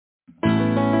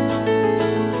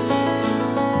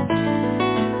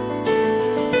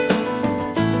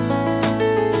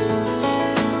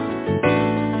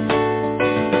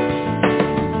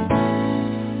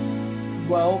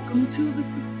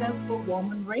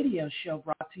radio show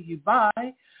brought to you by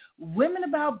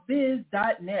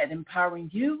womenaboutbiz.net, empowering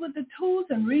you with the tools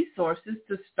and resources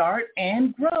to start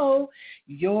and grow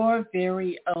your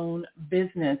very own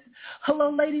business. Hello,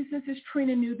 ladies. This is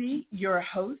Trina Newby, your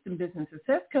host and business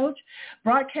success coach,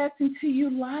 broadcasting to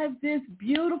you live this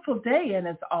beautiful day. And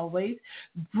as always,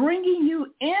 bringing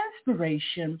you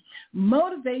inspiration,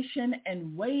 motivation,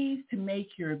 and ways to make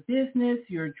your business,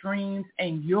 your dreams,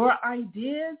 and your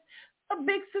ideas a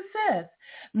big success.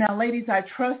 Now, ladies, I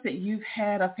trust that you've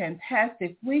had a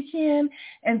fantastic weekend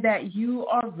and that you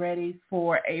are ready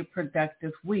for a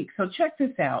productive week. So check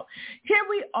this out. Here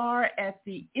we are at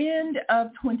the end of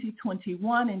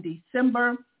 2021 in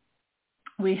December.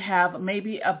 We have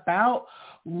maybe about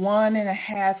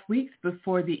 1.5 weeks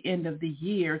before the end of the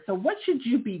year. So what should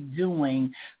you be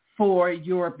doing for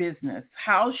your business?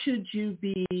 How should you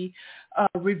be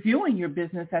reviewing your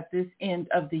business at this end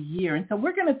of the year? And so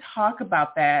we're going to talk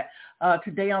about that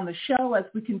today on the show as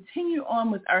we continue on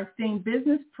with our theme,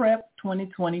 Business Prep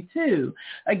 2022.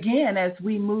 Again, as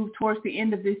we move towards the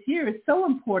end of this year, it's so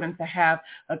important to have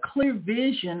a clear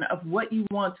vision of what you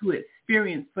want to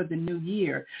experience for the new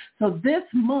year. So this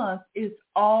month is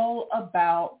all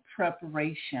about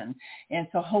preparation. And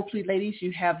so hopefully, ladies,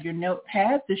 you have your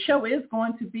notepads. The show is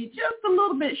going to be just a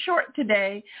little bit short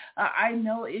today. I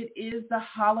know it is the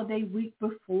holiday week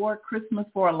before Christmas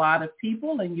for a lot of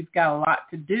people, and you've got a lot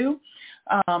to do.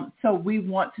 So we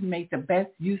want to make the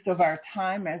best use of our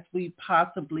time as we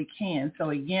possibly can.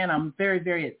 So again, I'm very,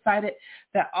 very excited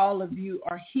that all of you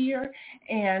are here,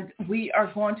 and we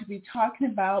are going to be talking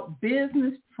about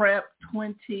Business Prep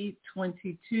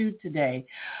 2022 today.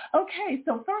 Okay,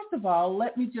 so first of all,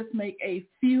 let me just make a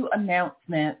few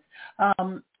announcements.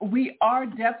 We are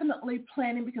definitely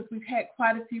planning, because we've had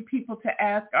quite a few people to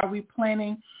ask, are we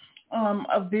planning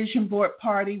a vision board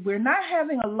party? We're not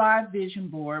having a live vision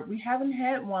board. We haven't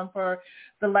had one for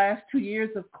the last 2 years,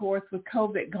 of course, with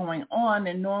COVID going on,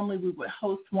 and normally we would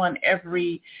host one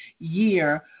every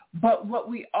year. But what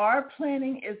we are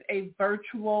planning is a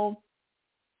virtual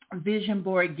vision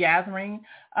board gathering.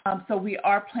 So we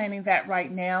are planning that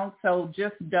right now. So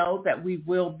just know that we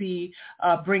will be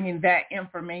bringing that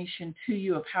information to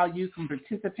you of how you can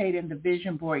participate in the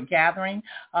vision board gathering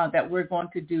that we're going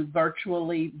to do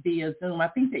virtually via Zoom. I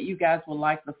think that you guys will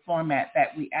like the format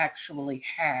that we actually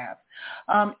have.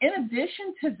 In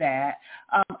addition to that,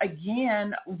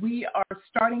 again, we are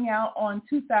starting out on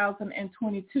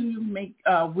 2022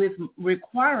 with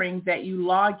requiring that you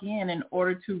log in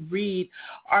order to read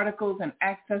articles and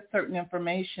access certain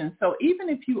information. So even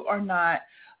if you are not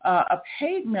a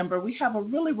paid member, we have a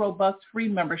really robust free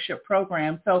membership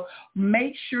program. So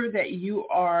make sure that you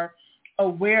are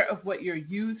aware of what your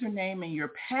username and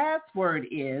your password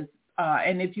is.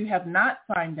 And if you have not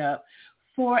signed up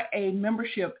for a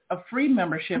free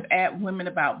membership at Women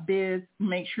About Biz,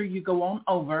 make sure you go on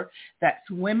over. That's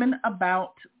Women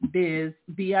About Biz,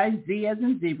 B-I-Z as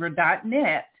in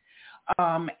zebra.net.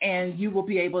 And you will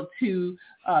be able to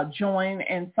join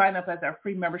and sign up as our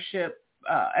free membership,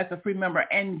 as a free member,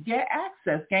 and gain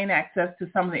access to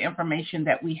some of the information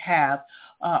that we have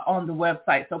on the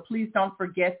website. So please don't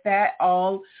forget that.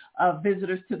 All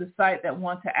visitors to the site that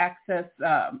want to access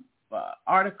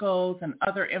articles and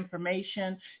other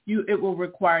information, it will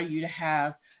require you to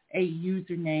have a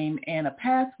username and a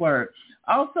password.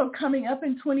 Also coming up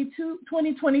in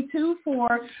 2022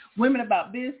 for Women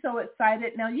About Biz, so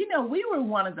excited. Now, we were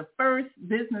one of the first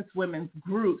business women's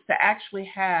groups to actually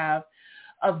have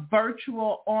a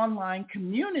virtual online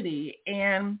community,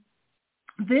 and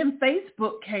then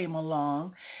Facebook came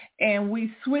along and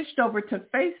we switched over to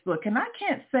Facebook. And I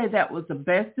can't say that was the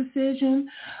best decision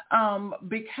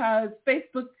because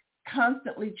Facebook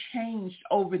constantly changed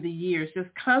over the years, just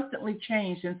constantly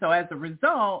changed. And so as a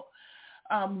result,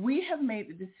 we have made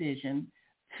the decision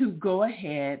to go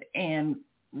ahead and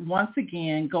once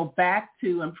again go back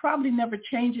to, and probably never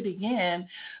change it again,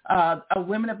 a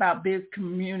Women About Biz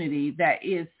community that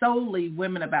is solely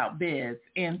Women About Biz.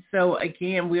 And so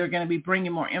again, we are going to be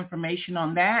bringing more information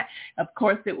on that. Of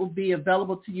course, it will be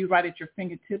available to you right at your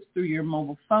fingertips through your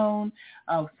mobile phone.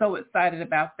 So excited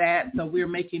about that. So we're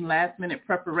making last minute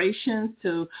preparations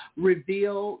to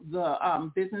reveal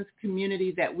the business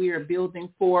community that we are building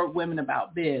for Women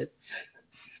About Biz.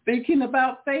 Speaking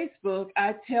about Facebook,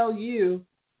 I tell you,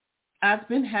 I've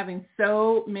been having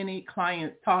so many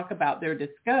clients talk about their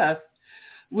disgust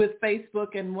with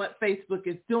Facebook and what Facebook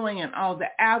is doing and all the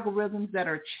algorithms that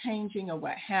are changing or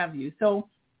what have you. So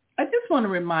I just want to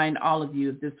remind all of you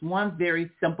of this one very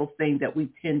simple thing that we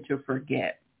tend to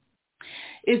forget.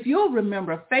 If you'll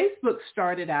remember, Facebook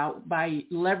started out by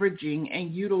leveraging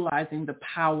and utilizing the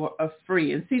power of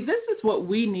free. And see, this is what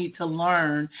we need to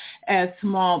learn as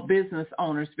small business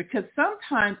owners, because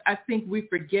sometimes I think we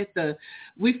forget the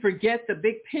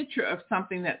big picture of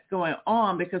something that's going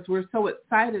on because we're so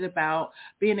excited about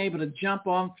being able to jump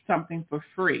on something for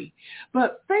free.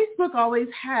 But Facebook always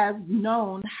has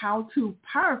known how to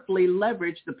powerfully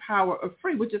leverage the power of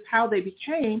free, which is how they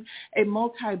became a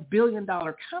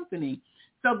multi-billion-dollar company.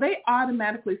 So they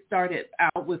automatically started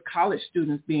out with college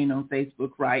students being on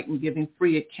Facebook, right, and giving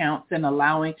free accounts and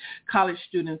allowing college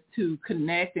students to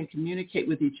connect and communicate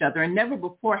with each other. And never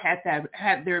before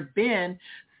had there been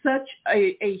such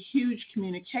a huge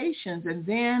communications. And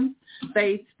then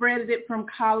they spread it from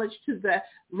college to the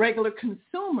regular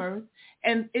consumers,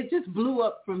 and it just blew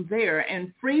up from there.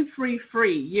 And free,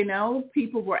 you know,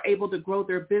 people were able to grow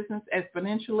their business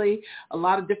exponentially. A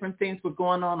lot of different things were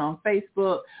going on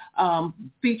Facebook.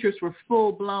 Features were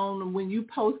full blown. And when you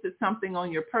posted something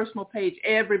on your personal page,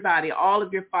 everybody, all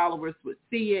of your followers would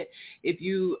see it. If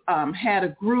you had a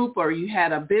group or you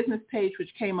had a business page which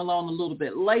came along a little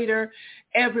bit later,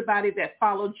 everybody that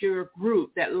followed your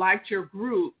group, that liked your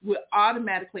group, would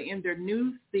automatically in their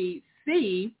news feed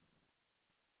see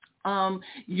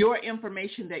your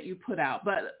information that you put out.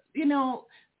 But, you know,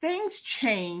 things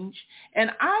change,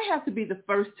 and I have to be the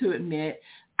first to admit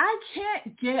I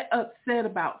can't get upset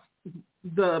about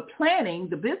the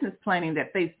business planning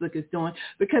that Facebook is doing,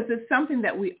 because it's something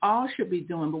that we all should be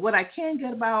doing. But what I can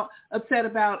get upset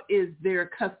about is their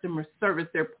customer service,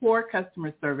 their poor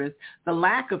customer service, the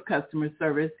lack of customer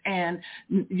service, and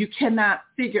you cannot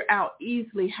figure out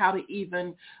easily how to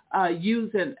even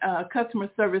use a customer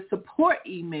service support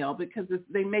email because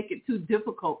they make it too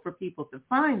difficult for people to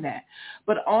find that.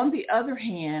 But on the other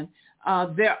hand,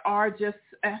 there are just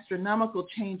astronomical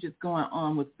changes going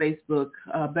on with Facebook,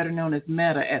 better known as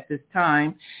Meta at this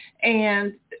time.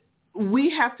 And we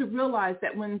have to realize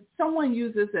that when someone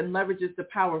uses and leverages the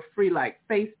power of free like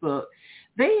Facebook,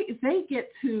 they get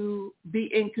to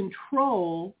be in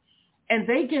control, and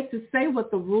they get to say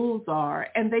what the rules are,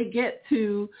 and they get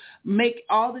to make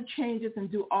all the changes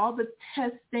and do all the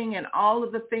testing and all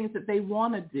of the things that they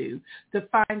want to do to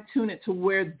fine-tune it to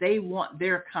where they want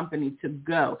their company to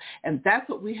go. And that's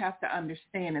what we have to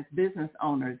understand as business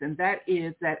owners, and that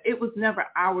is that it was never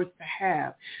ours to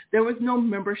have. There was no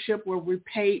membership where we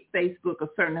paid Facebook a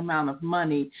certain amount of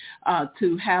money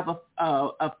to have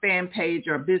a fan page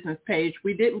or a business page.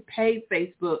 We didn't pay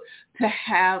Facebook to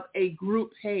have a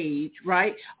group page,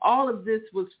 right? All of this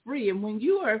was free. And when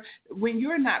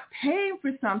you're not paying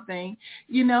for something,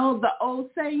 you know, the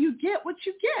old saying, you get what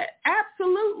you get.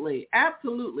 Absolutely.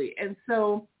 And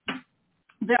so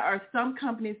there are some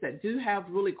companies that do have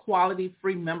really quality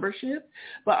free membership,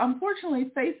 but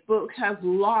unfortunately Facebook has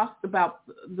lost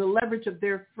the leverage of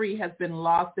their free has been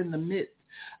lost in the midst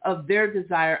of their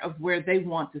desire of where they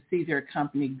want to see their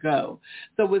company go.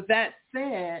 So with that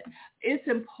said, it's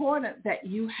important that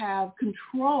you have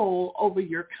control over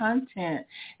your content,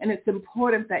 and it's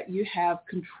important that you have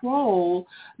control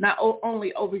not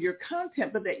only over your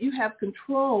content, but that you have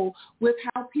control with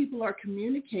how people are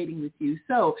communicating with you.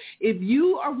 So if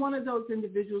you are one of those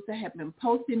individuals that have been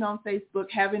posting on Facebook,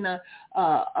 having a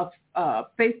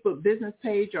Facebook business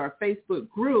page or a Facebook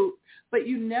group, but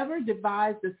you never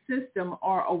devised a system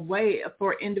or a way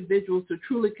for individuals to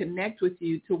truly connect with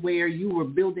you to where you were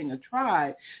building a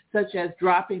tribe, such as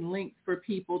dropping links for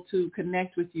people to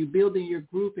connect with you, building your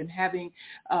group, and having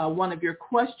one of your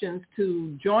questions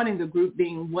to joining the group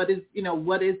being what is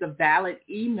a valid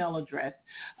email address,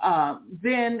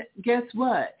 then guess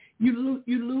what? You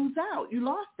lose out. You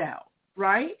lost out,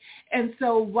 right? And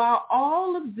so while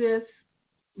all of this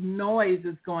noise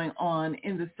is going on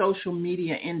in the social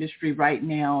media industry right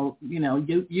now, you know,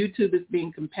 YouTube is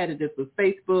being competitive with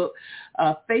Facebook.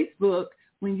 Facebook,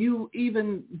 when you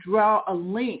even draw a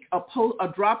link,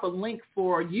 drop a link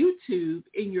for YouTube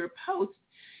in your post,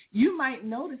 you might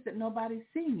notice that nobody's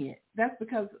seeing it. That's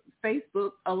because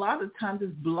Facebook a lot of times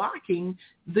is blocking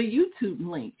the YouTube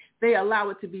link. They allow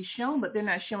it to be shown, but they're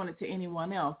not showing it to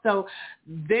anyone else. So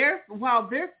while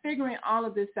they're figuring all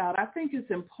of this out, I think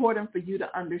it's important for you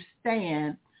to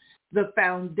understand the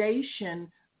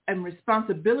foundation and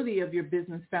responsibility of your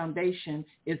business foundation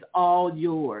is all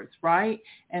yours, right?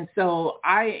 And so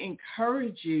I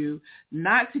encourage you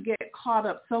not to get caught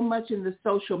up so much in the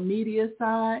social media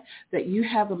side that you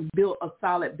haven't built a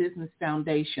solid business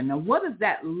foundation. Now, what does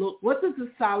a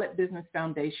solid business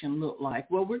foundation look like?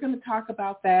 Well, we're going to talk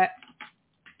about that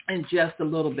in just a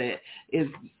little bit, is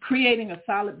creating a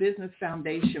solid business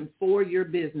foundation for your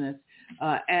business,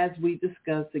 as we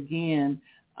discussed again.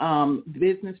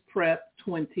 Business Prep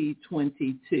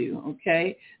 2022,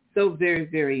 okay? So very,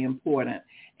 very important.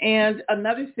 And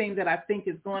another thing that I think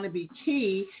is going to be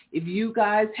key, if you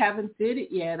guys haven't did it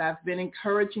yet, I've been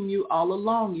encouraging you all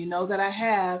along. You know that I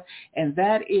have, and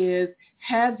that is,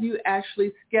 have you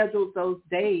actually scheduled those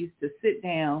days to sit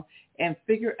down and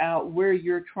figure out where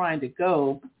you're trying to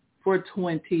go for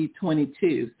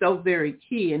 2022? So very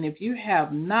key. And if you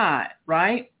have not,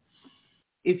 right,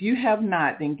 if you have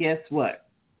not, then guess what?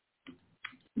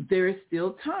 There is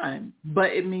still time,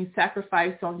 but it means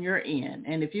sacrifice on your end.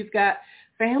 And if you've got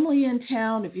family in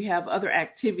town, if you have other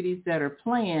activities that are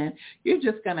planned, you're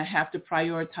just going to have to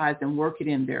prioritize and work it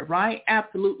in there, right?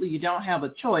 Absolutely, you don't have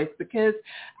a choice, because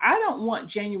I don't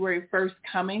want January 1st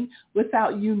coming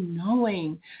without you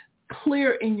knowing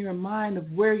clear in your mind of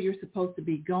where you're supposed to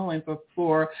be going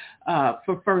for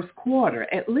first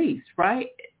quarter, at least, right?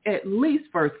 At least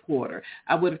first quarter.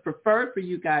 I would have preferred for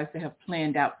you guys to have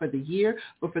planned out for the year,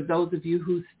 but for those of you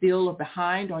who still are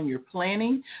behind on your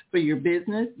planning for your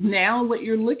business, now what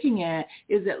you're looking at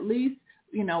is at least,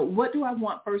 you know, what do I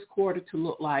want first quarter to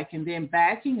look like? And then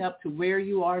backing up to where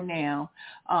you are now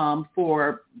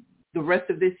for the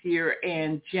rest of this year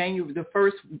and January, the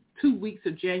first 2 weeks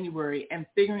of January, and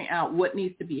figuring out what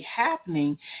needs to be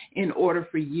happening in order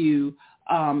for you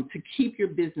to keep your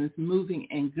business moving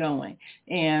and going.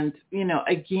 And, you know,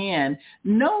 again,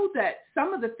 know that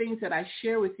some of the things that I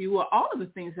share with you, or all of the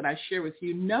things that I share with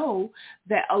you, know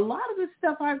that a lot of the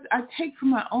stuff I take from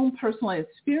my own personal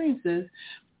experiences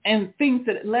and things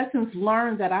that, lessons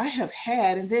learned that I have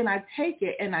had, and then I take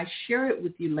it and I share it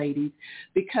with you ladies,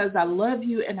 because I love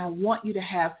you and I want you to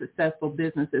have successful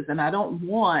businesses, and I don't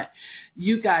want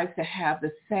you guys to have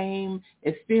the same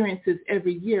experiences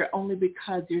every year only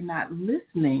because you're not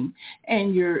listening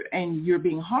and you're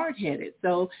being hard-headed.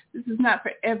 So this is not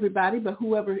for everybody, but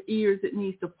whoever ears it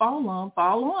needs to fall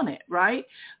on it, right?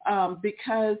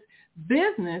 Because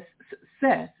business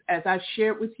success, as I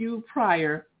shared with you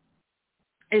prior,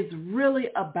 is really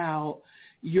about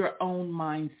your own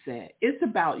mindset. It's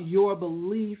about your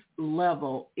belief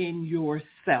level in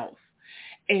yourself.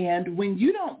 And when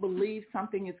you don't believe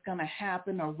something is going to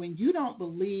happen, or when you don't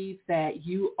believe that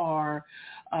you are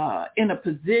in a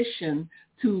position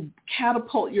to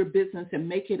catapult your business and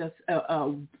make it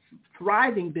a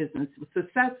thriving business,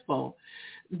 successful,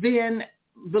 then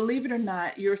believe it or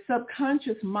not, your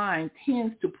subconscious mind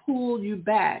tends to pull you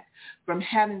back from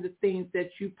having the things that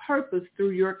you purpose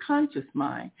through your conscious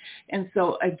mind. And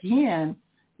so again,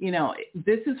 you know,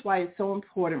 this is why it's so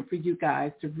important for you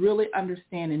guys to really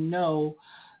understand and know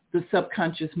the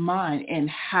subconscious mind and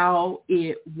how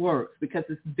it works, because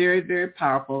it's very, very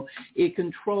powerful. It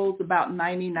controls about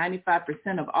 95%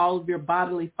 of all of your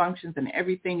bodily functions and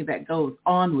everything that goes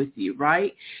on with you,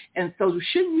 right? And so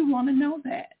shouldn't you want to know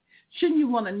that? Shouldn't you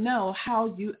want to know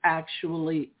how you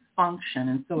actually function?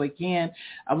 And so again,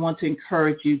 I want to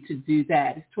encourage you to do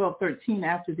that. It's 12:13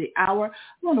 after the hour.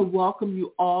 I want to welcome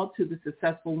you all to the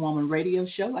Successful Woman Radio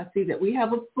Show. I see that we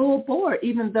have a full board,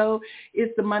 even though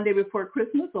it's the Monday before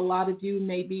Christmas. A lot of you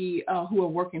maybe who are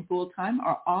working full time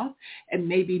are off, and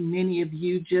maybe many of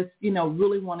you just, you know,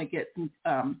 really want to get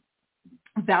some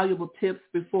valuable tips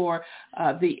before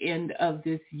the end of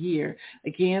this year.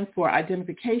 Again, for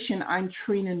identification, I'm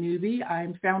Trina Newby.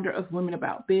 I'm founder of Women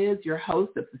About Biz, your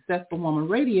host of Successful Woman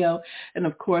Radio, and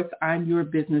of course, I'm your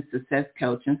business success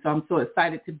coach. And so I'm so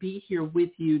excited to be here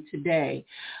with you today.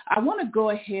 I want to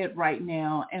go ahead right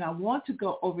now, and I want to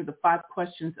go over the 5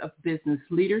 questions of business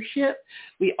leadership.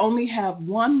 We only have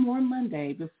one more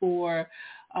Monday before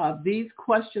these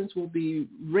questions will be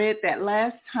read that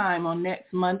last time on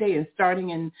next Monday, and starting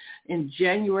in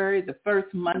January, the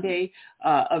first Monday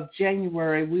of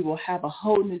January, we will have a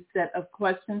whole new set of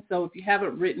questions. So if you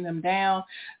haven't written them down,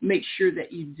 make sure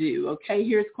that you do. Okay,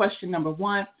 here's question number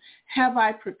 1. Have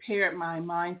I prepared my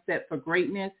mindset for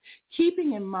greatness?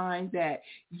 Keeping in mind that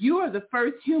you are the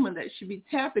first human that should be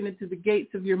tapping into the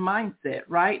gates of your mindset,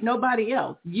 right? Nobody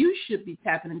else. You should be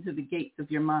tapping into the gates of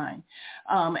your mind.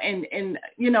 And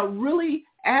you know, really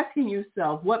asking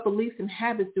yourself, what beliefs and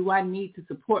habits do I need to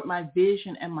support my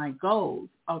vision and my goals?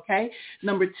 Okay.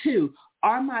 Number 2,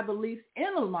 are my beliefs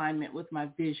in alignment with my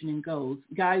vision and goals?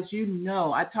 Guys, you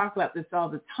know, I talk about this all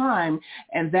the time,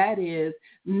 and that is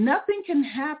nothing can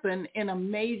happen in a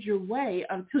major way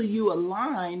until you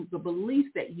align the beliefs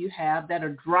that you have that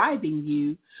are driving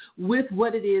you with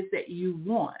what it is that you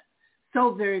want.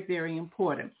 So very, very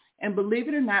important. And believe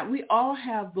it or not, we all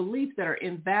have beliefs that are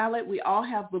invalid. We all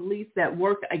have beliefs that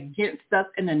work against us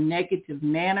in a negative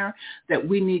manner that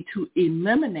we need to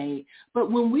eliminate.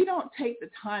 But when we don't take the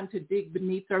time to dig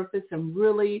beneath the surface and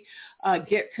really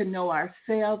get to know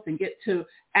ourselves and get to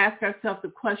ask ourselves the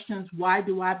questions, why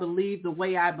do I believe the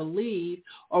way I believe,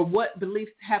 or what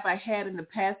beliefs have I had in the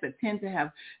past that tend to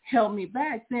have held me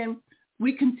back, then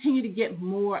we continue to get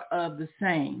more of the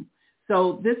same.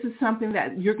 So this is something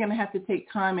that you're going to have to take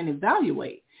time and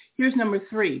evaluate. Here's number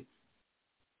 3.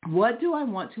 What do I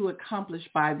want to accomplish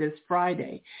by this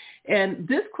Friday? And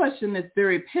this question is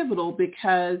very pivotal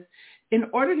because in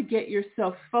order to get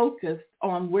yourself focused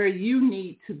on where you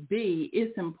need to be,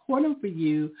 it's important for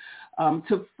you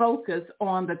to focus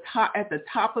on at the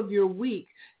top of your week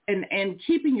and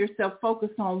keeping yourself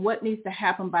focused on what needs to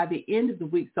happen by the end of the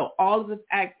week. So all of this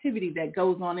activity that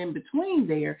goes on in between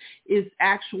there is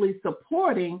actually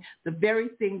supporting the very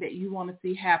thing that you want to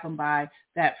see happen by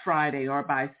that Friday or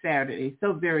by Saturday.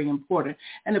 So very important.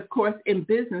 And of course, in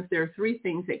business, there are 3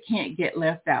 things that can't get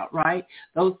left out, right?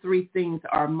 Those 3 things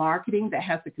are marketing that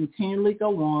has to continually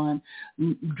go on,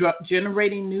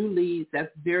 generating new leads,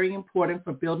 that's very important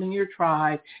for building your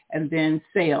tribe, and then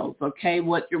sales, okay?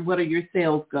 What are your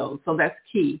sales goals? So that's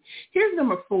key. Here's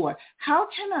number 4. How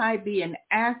can I be an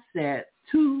asset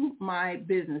to my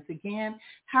business? Again,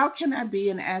 how can I be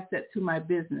an asset to my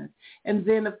business? And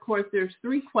then, of course, there's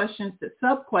 3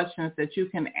 sub-questions that you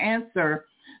can answer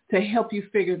to help you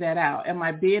figure that out. Am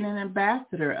I being an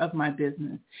ambassador of my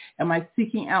business? Am I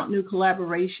seeking out new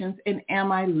collaborations? And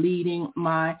am I leading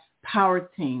my power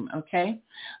team? Okay.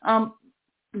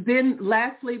 Then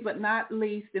lastly, but not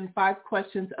least, in 5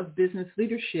 questions of business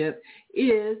leadership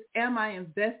is, am I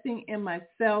investing in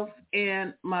myself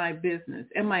and my business?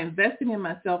 Am I investing in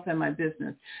myself and my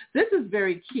business? This is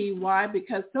very key. Why?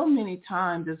 Because so many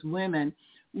times as women,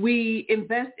 we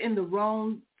invest in the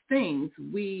wrong things.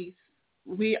 We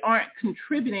aren't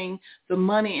contributing the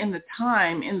money and the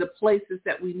time in the places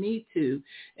that we need to.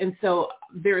 And so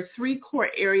there are 3 core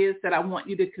areas that I want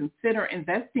you to consider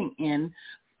investing in,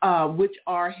 which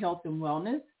are health and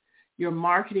wellness, your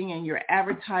marketing and your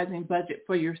advertising budget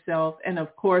for yourself, and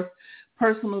of course,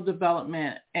 personal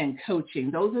development and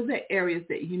coaching. Those are the areas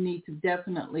that you need to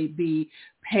definitely be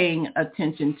paying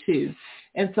attention to.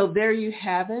 And so there you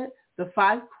have it, the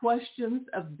 5 questions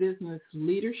of business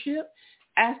leadership.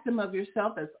 Ask them of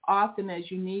yourself as often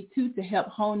as you need to help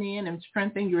hone in and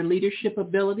strengthen your leadership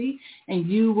ability, and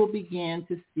you will begin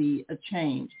to see a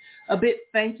change. A big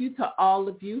thank you to all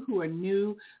of you who are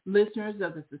new listeners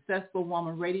of the Successful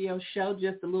Woman Radio Show.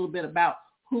 Just a little bit about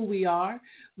who we are.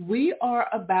 We are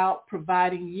about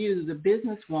providing you, the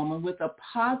businesswoman, with a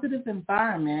positive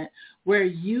environment where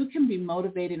you can be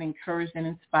motivated, encouraged, and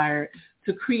inspired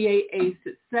to create a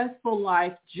successful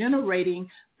life, generating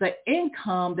the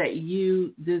income that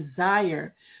you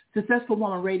desire. Successful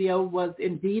Woman Radio was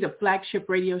indeed a flagship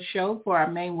radio show for our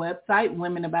main website,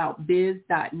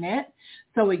 womenaboutbiz.net.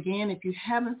 So again, if you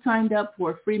haven't signed up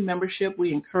for a free membership,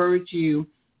 we encourage you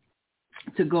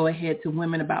to go ahead to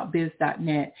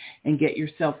womenaboutbiz.net and get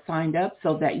yourself signed up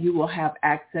so that you will have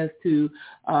access to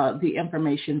the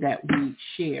information that we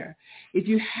share. If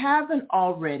you haven't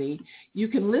already, you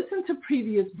can listen to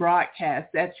previous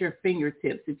broadcasts at your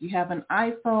fingertips. If you have an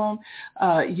iPhone,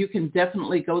 you can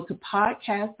definitely go to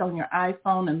podcast on your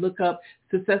iPhone and look up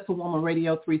Successful Woman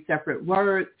Radio, 3 separate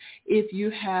words. If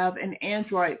you have an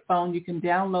Android phone, you can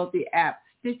download the app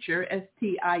Stitcher,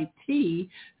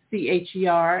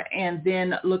 STITCHER, and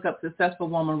then look up Successful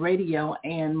Woman Radio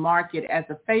and mark it as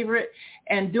a favorite.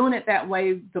 And doing it that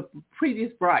way, the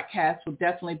previous broadcast will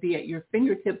definitely be at your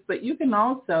fingertips. But you can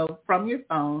also, from your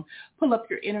phone, pull up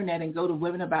your internet and go to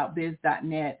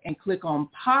womenaboutbiz.net and click on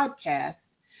podcast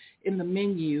in the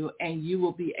menu, and you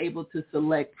will be able to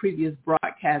select previous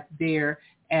broadcasts there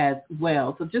as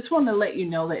well. So just want to let you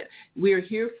know that we're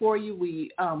here for you.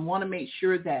 We want to make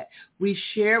sure that we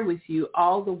share with you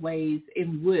all the ways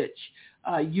in which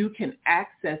you can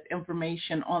access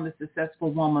information on the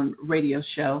Successful Woman Radio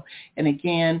Show. And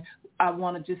again, I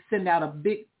want to just send out a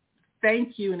big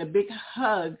thank you and a big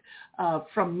hug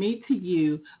from me to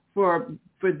you for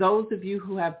those of you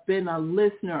who have been a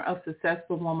listener of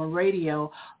Successful Woman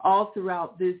Radio all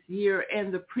throughout this year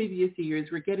and the previous years.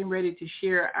 We're getting ready to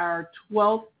share our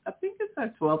 12th, I think it's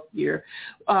our 12th year.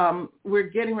 We're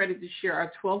getting ready to share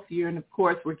our 12th year. And, of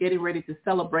course, we're getting ready to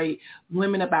celebrate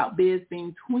Women About Biz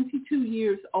being 22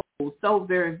 years old. So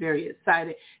very, very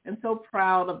excited and so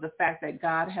proud of the fact that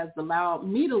God has allowed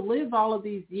me to live all of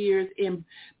these years in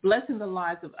blessing the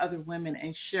lives of other women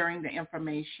and sharing the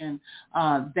information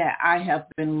that I have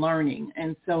been learning.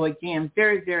 And so, again,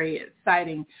 very, very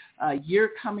exciting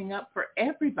year coming up for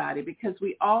everybody, because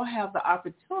we all have the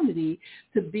opportunity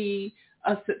to be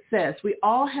a success. We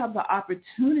all have the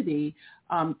opportunity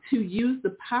to use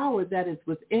the power that is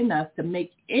within us to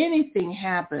make anything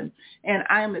happen. And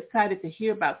I am excited to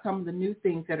hear about some of the new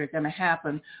things that are going to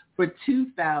happen for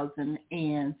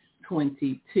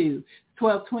 2022.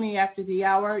 12:20 after the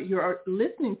hour. You're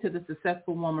listening to the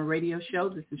Successful Woman Radio Show.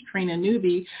 This is Trina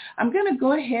Newby. I'm going to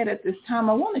go ahead at this time.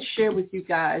 I want to share with you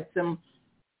guys some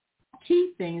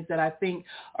key things that I think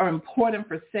are important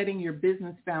for setting your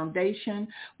business foundation.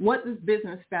 What does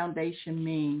business foundation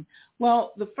mean?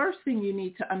 Well, the first thing you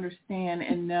need to understand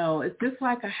and know is just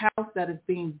like a house that is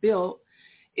being built,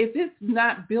 if it's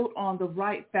not built on the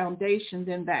right foundation,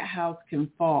 then that house can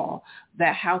fall.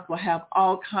 That house will have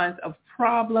all kinds of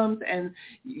problems, and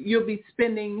you'll be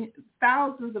spending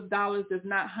thousands of dollars, if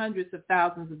not hundreds of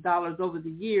thousands of dollars over the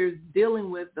years dealing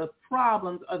with the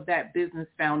problems of that business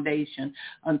foundation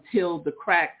until the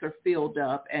cracks are filled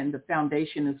up and the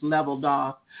foundation is leveled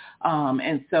off.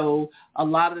 And so a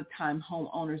lot of the time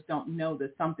homeowners don't know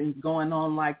that something's going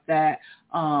on like that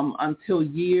until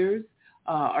years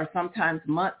or sometimes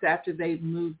months after they've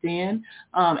moved in.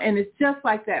 And it's just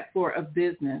like that for a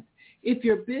business. If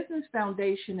your business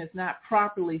foundation is not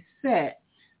properly set,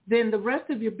 then the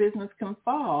rest of your business can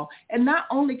fall. And not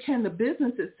only can the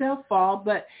business itself fall,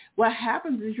 but what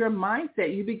happens is your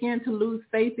mindset. You begin to lose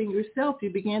faith in yourself.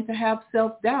 You begin to have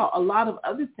self-doubt. A lot of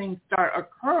other things start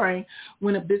occurring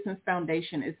when a business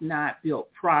foundation is not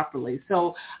built properly.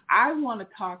 So I want to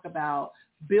talk about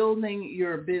building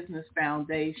your business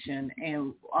foundation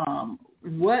and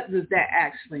what does that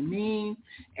actually mean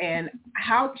and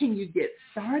how can you get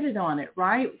started on it,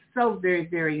 right? So very,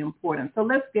 very important. So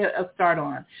let's get a start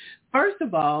on. First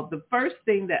of all, the first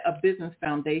thing that a business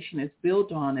foundation is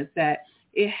built on is that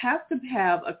it has to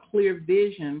have a clear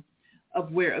vision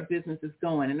of where a business is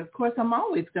going. And of course, I'm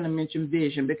always going to mention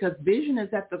vision because vision is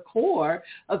at the core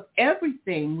of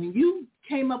everything. When you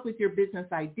came up with your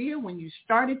business idea, when you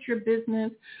started your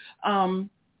business,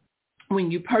 when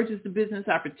you purchased a business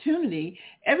opportunity,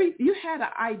 you had an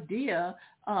idea,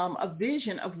 a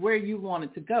vision of where you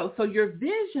wanted to go. So your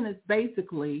vision is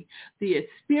basically the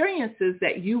experiences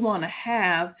that you want to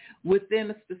have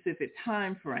within a specific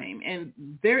time frame. And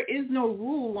there is no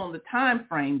rule on the time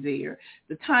frame there.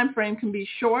 The time frame can be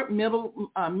short,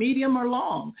 middle, medium, or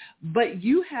long. But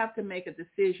you have to make a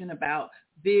decision about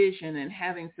vision and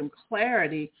having some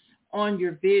clarity on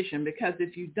your vision, because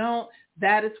if you don't,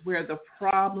 that is where the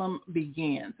problem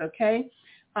begins, okay?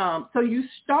 So you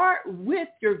start with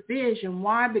your vision.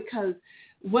 Why? Because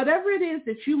whatever it is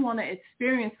that you want to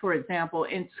experience, for example,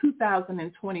 in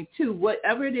 2022,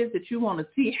 whatever it is that you want to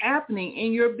see happening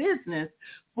in your business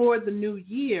for the new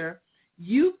year,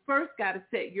 you first got to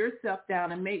set yourself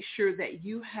down and make sure that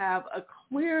you have a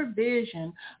clear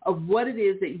vision of what it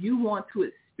is that you want to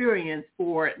experience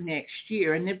for next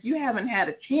year. And if you haven't had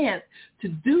a chance to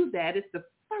do that, it's the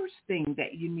first thing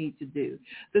that you need to do.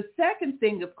 The second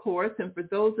thing, of course, and for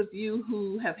those of you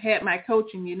who have had my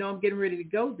coaching, you know I'm getting ready to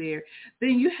go there,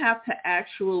 then you have to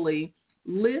actually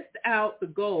list out the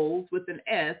goals with an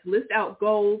S, list out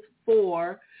goals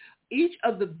for each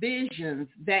of the visions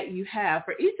that you have.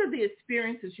 For each of the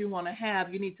experiences you want to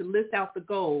have, you need to list out the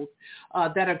goals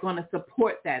that are going to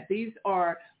support that. These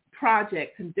are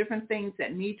projects and different things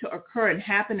that need to occur and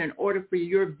happen in order for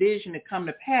your vision to come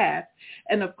to pass.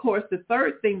 And of course, the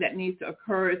third thing that needs to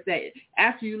occur is that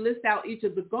after you list out each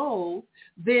of the goals,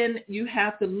 then you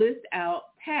have to list out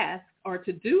tasks or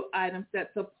to-do items that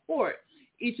support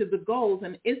each of the goals.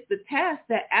 And it's the tasks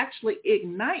that actually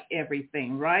ignite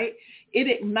everything, right? It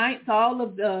ignites all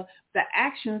of the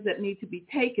actions that need to be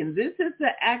taken. This is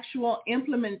the actual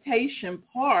implementation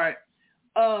part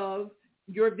of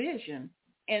your vision.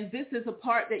 And this is a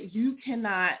part that you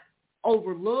cannot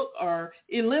overlook or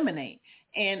eliminate.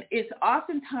 And it's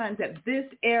oftentimes at this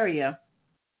area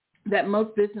that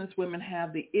most business women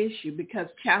have the issue because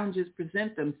challenges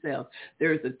present themselves.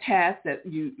 There is a task that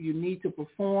you need to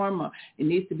perform, or it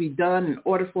needs to be done in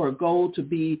order for a goal to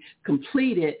be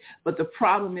completed. But the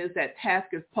problem is that task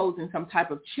is posing some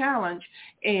type of challenge,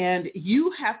 and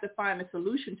you have to find a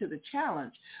solution to the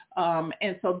challenge.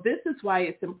 And so this is why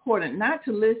it's important not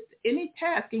to list any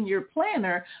task in your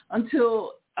planner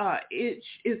until it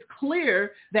is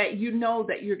clear that you know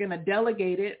that you're going to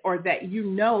delegate it or that you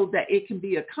know that it can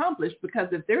be accomplished, because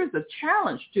if there is a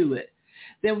challenge to it,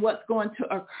 then what's going to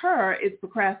occur is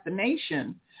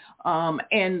procrastination.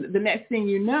 And the next thing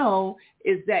you know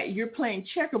is that you're playing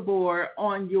checkerboard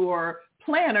on your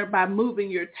planner by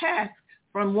moving your tasks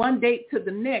from one date to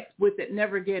the next with it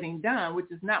never getting done,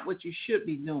 which is not what you should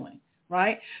be doing,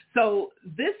 right? So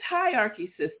this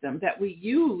hierarchy system that we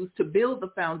use to build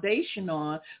the foundation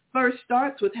on first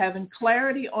starts with having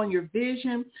clarity on your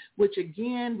vision, which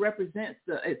again represents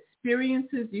the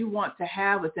experiences you want to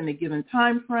have within a given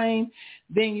time frame.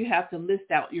 Then you have to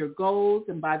list out your goals,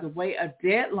 and by the way, a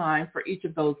deadline for each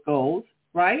of those goals,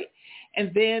 right?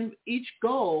 And then each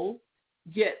goal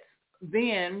gets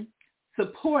then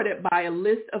supported by a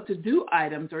list of to-do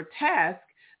items or tasks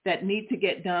that need to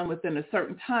get done within a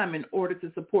certain time in order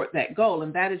to support that goal.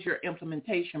 And that is your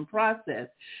implementation process.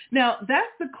 Now,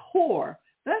 that's the core.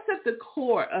 That's at the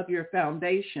core of your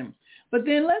foundation. But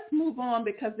then let's move on,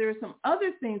 because there are some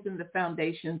other things in the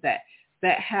foundation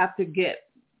that have to get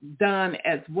done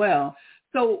as well.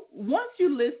 So once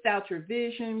you list out your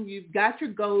vision, you've got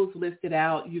your goals listed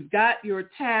out, you've got your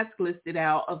tasks listed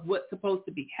out of what's supposed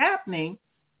to be happening,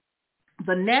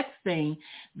 the next thing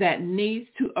that needs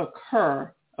to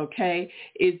occur, okay,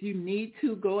 is you need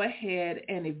to go ahead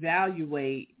and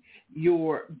evaluate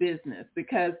your business,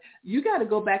 because you got to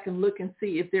go back and look and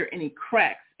see if there are any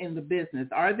cracks in the business.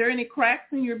 Are there any cracks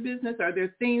in your business? Are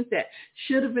there things that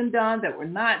should have been done that were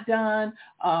not done?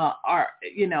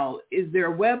 Is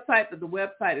there a website that the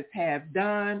website is half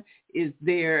done? Is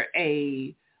there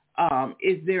a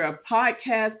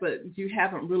podcast, but you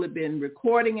haven't really been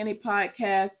recording any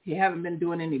podcasts? You haven't been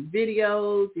doing any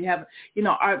videos? You haven't,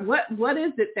 what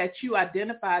is it that you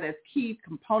identified as key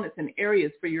components and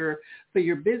areas for your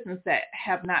business that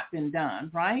have not been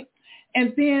done, right?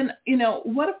 And then,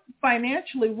 what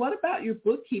about your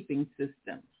bookkeeping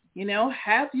system?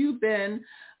 Have you been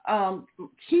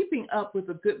keeping up with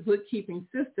a good bookkeeping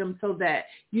system so that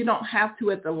you don't have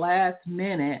to, at the last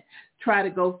minute, try to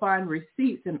go find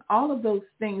receipts and all of those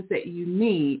things that you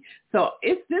need? So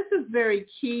this is very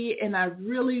key, and I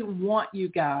really want you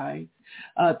guys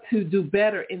to do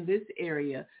better in this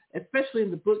area, especially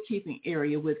in the bookkeeping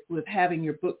area, with having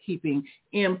your bookkeeping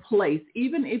in place.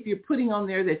 Even if you're putting on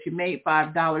there that you made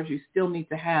 $5, you still need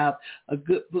to have a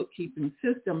good bookkeeping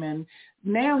system. And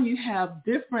now you have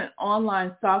different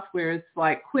online softwares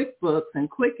like QuickBooks and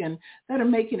Quicken that are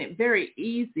making it very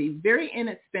easy, very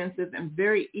inexpensive, and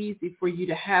very easy for you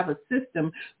to have a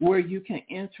system where you can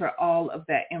enter all of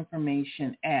that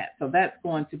information at. So that's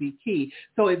going to be key.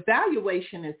 So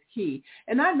evaluation is key.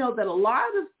 And I know that a lot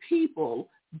of people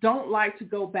don't like to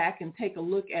go back and take a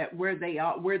look at where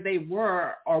they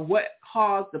were, or what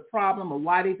caused the problem, or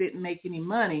why they didn't make any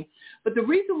money. But the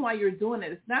reason why you're doing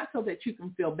it is not so that you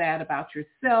can feel bad about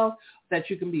yourself, that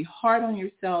you can be hard on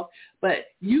yourself, but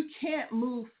you can't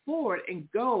move forward and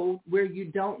go where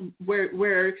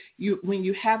when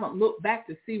you haven't looked back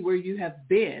to see where you have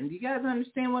been. You guys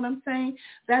understand what I'm saying?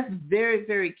 That's very,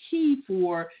 very key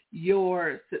for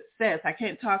your success. I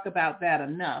can't talk about that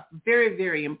enough. Very,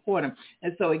 very important.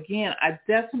 And so again, I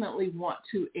definitely want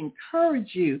to encourage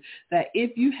you that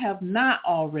if you have not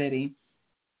already,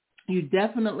 you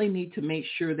definitely need to make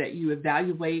sure that you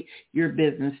evaluate your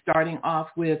business, starting off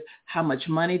with how much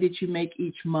money did you make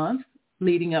each month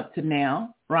leading up to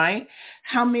now, right?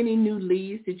 How many new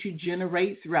leads did you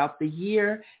generate throughout the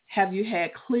year? Have you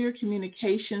had clear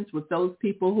communications with those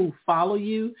people who follow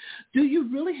you? Do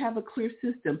you really have a clear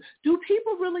system? Do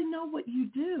people really know what you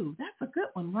do? That's a good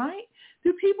one, right?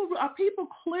 Are people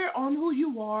clear on who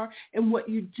you are and what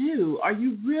you do? Are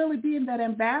you really being that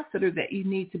ambassador that you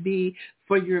need to be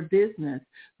for your business?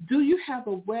 Do you have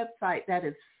a website that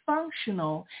is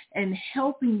functional and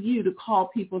helping you to call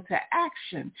people to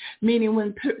action? Meaning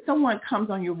when someone comes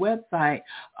on your website,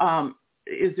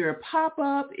 is there a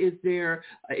pop-up? Is your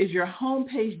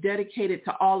homepage dedicated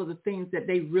to all of the things that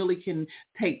they really can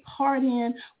take part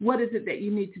in? What is it that you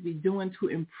need to be doing to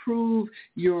improve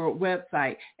your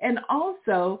website? And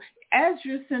also, as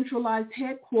your centralized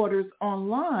headquarters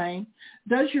online,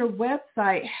 does your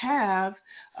website have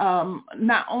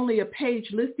not only a page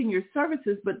listing your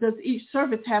services, but does each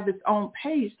service have its own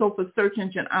page? So for search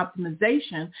engine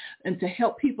optimization and to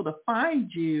help people to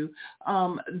find you,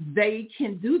 they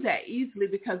can do that easily,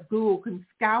 because Google can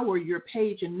scour your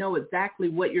page and know exactly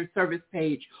what your service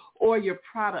page or your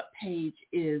product page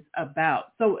is about.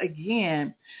 So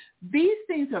again, these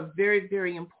things are very,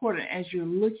 very important as you're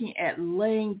looking at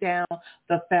laying down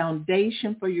the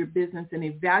foundation for your business and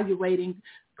evaluating,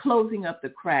 closing up the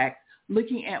cracks,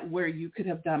 looking at where you could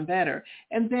have done better.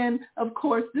 And then, of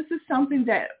course, this is something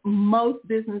that most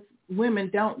business women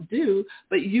don't do,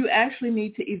 but you actually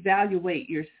need to evaluate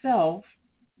yourself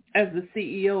as the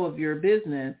CEO of your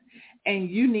business, and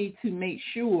you need to make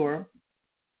sure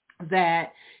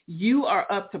that you are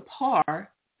up to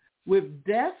par with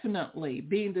definitely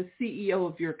being the CEO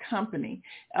of your company.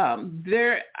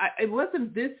 It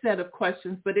wasn't this set of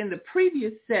questions, but in the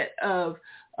previous set of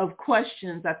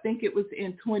questions, I think it was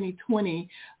in 2020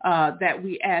 that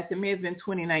we asked, it may have been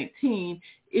 2019,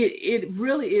 it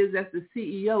really is, as the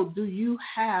CEO, do you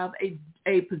have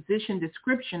a position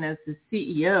description as the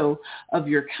CEO of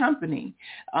your company?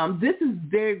 This is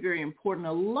very, very important.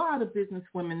 A lot of business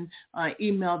women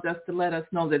emailed us to let us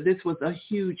know that this was a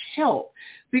huge help,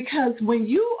 because when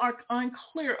you are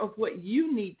unclear of what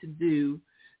you need to do,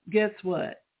 guess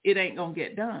what? It ain't going to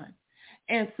get done.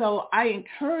 And so I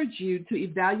encourage you to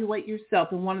evaluate yourself.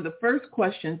 And one of the first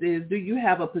questions is, do you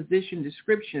have a position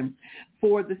description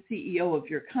for the CEO of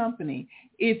your company?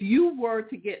 If you were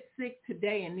to get sick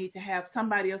today and need to have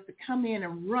somebody else to come in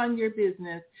and run your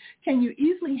business, can you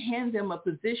easily hand them a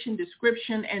position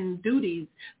description and duties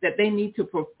that they need to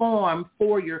perform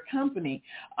for your company?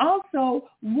 Also,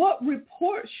 what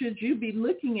report should you be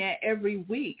looking at every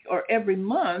week or every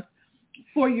month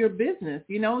for your business?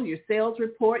 You know, your sales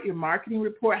report, your marketing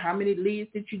report, how many leads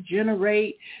did you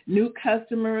generate, new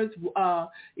customers,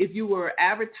 if you were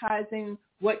advertising,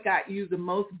 what got you the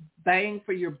most bang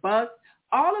for your buck?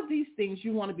 All of these things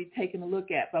you want to be taking a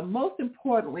look at, but most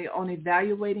importantly on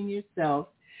evaluating yourself,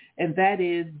 and that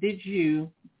is, did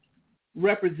you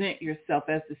represent yourself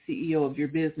as the CEO of your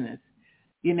business?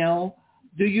 You know,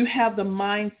 do you have the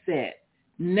mindset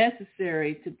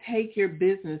necessary to take your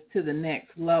business to the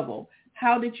next level?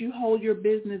 How did you hold your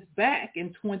business back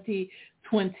in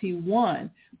 2021?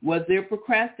 Was there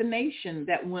procrastination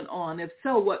that went on? If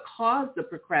so, what caused the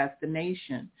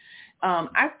procrastination?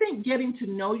 I think getting to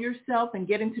know yourself and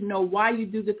getting to know why you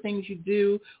do the things you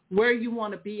do, where you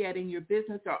want to be at in your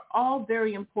business, are all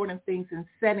very important things in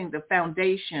setting the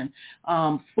foundation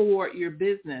for your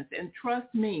business. And trust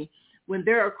me, when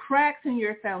there are cracks in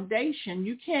your foundation,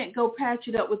 you can't go patch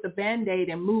it up with a Band-Aid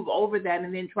and move over that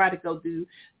and then try to go do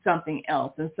something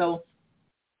else. And so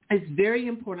it's very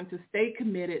important to stay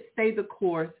committed, stay the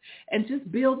course, and just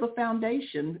build the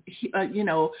foundation,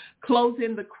 close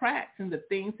in the cracks and the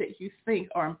things that you think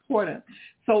are important.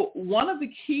 So one of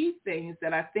the key things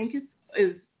that I think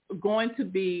is going to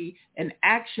be an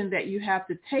action that you have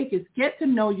to take is get to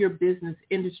know your business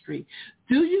industry.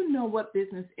 Do you know what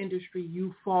business industry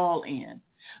you fall in?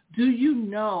 Do you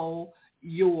know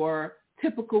your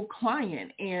typical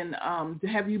client, and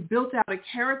have you built out a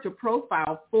character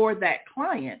profile for that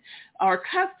client or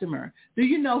customer? Do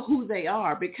you know who they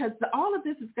are? Because all of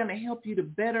this is going to help you to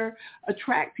better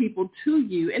attract people to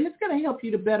you, and it's going to help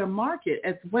you to better market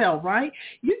as well, right?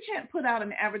 You can't put out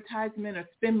an advertisement or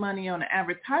spend money on an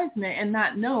advertisement and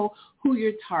not know who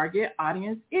your target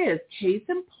audience is. Case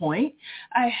in point,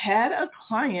 I had a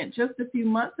client just a few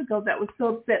months ago that was so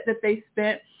upset that they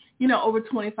spent over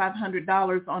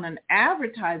 $2,500 on an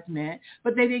advertisement,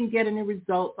 but they didn't get any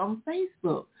results on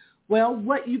Facebook. Well,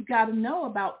 what you've got to know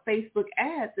about Facebook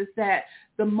ads is that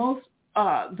the most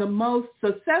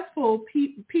successful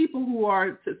people who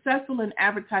are successful in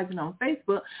advertising on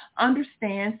Facebook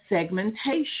understand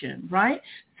segmentation, right?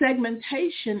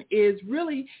 Segmentation is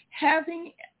really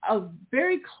having a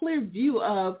very clear view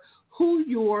of who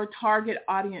your target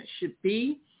audience should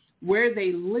be, where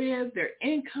they live, their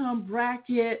income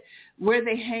bracket, where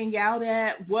they hang out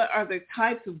at, what are the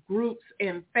types of groups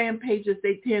and fan pages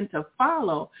they tend to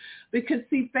follow. Because,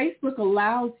 see, Facebook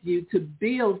allows you to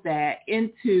build that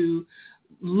into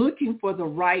looking for the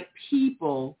right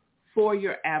people for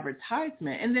your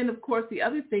advertisement. And then, of course, the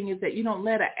other thing is that you don't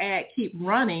let an ad keep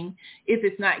running if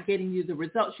it's not getting you the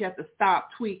results. You have to stop,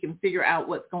 tweak, and figure out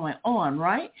what's going on,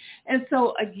 right? And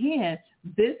so, again,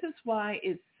 this is why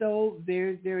it's so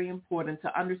very, very important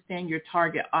to understand your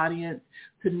target audience,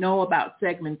 to know about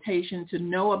segmentation, to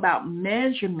know about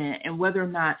measurement and whether or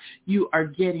not you are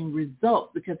getting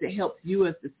results, because it helps you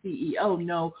as the CEO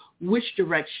know which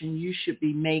direction you should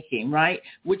be making, right?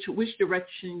 Which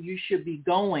direction you should be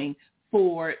going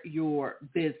for your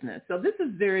business. So this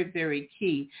is very, very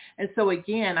key. And so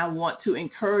again, I want to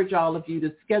encourage all of you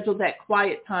to schedule that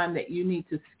quiet time that you need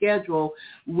to schedule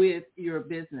with your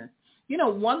business.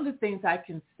 One of the things I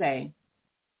can say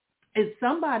is,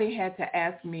 somebody had to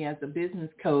ask me as a business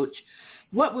coach,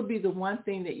 what would be the one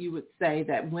thing that you would say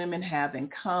that women have in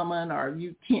common, or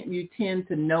you tend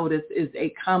to notice is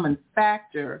a common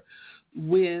factor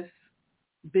with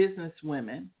business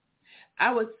women?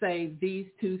 I would say these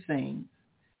two things.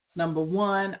 Number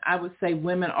one, I would say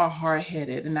women are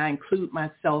hard-headed, and I include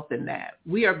myself in that.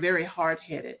 We are very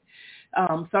hard-headed.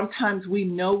 Sometimes we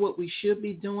know what we should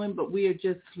be doing, but we are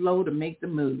just slow to make the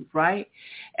move, right?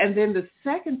 And then the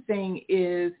second thing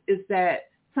is that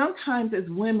sometimes as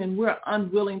women, we're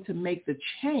unwilling to make the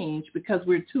change because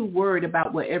we're too worried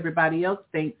about what everybody else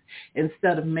thinks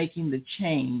instead of making the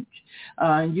change.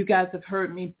 You guys have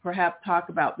heard me perhaps talk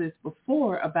about this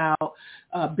before about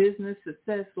business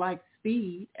success like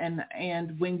speed,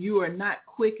 and when you are not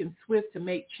quick and swift to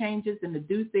make changes and to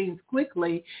do things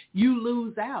quickly, you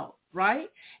lose out. Right?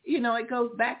 It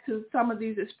goes back to some of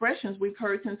these expressions we've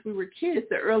heard since we were kids.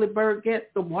 The early bird gets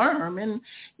the worm. And,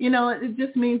 it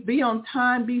just means be on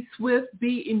time, be swift,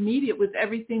 be immediate with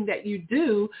everything that you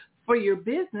do for your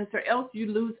business, or else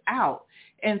you lose out.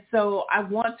 And so I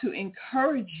want to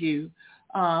encourage you,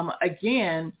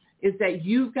 again, is that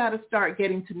you've got to start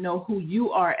getting to know who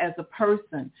you are as a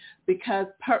person, because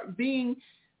being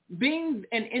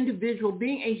an individual,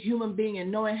 being a human being, and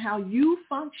knowing how you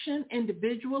function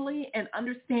individually and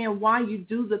understand why you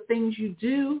do the things you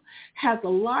do has a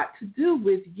lot to do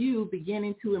with you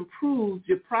beginning to improve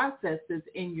your processes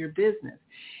in your business.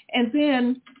 And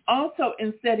then also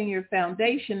in setting your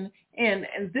foundation, and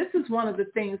this is one of the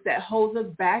things that holds us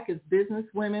back as business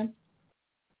women,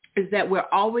 is that we're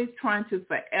always trying to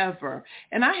forever.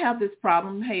 And I have this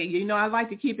problem. Hey, I like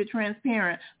to keep it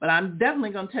transparent, but I'm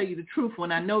definitely going to tell you the truth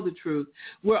when I know the truth.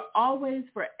 We're always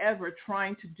forever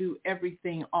trying to do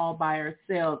everything all by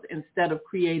ourselves instead of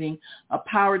creating a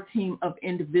power team of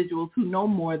individuals who know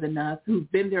more than us,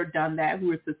 who've been there, done that, who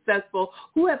are successful,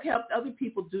 who have helped other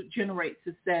people generate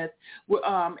success.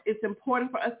 It's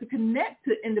important for us to connect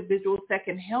to individuals that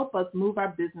can help us move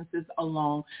our businesses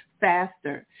along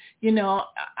faster.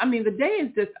 The day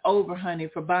is just over, honey,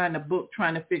 for buying a book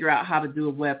trying to figure out how to do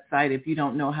a website if you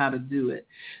don't know how to do it.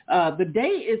 The day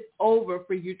is over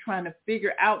for you trying to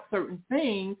figure out certain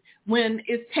things when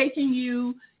it's taking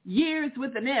you years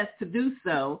with an S to do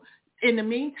so. In the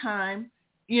meantime,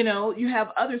 you have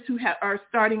others who are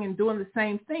starting and doing the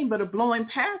same thing but are blowing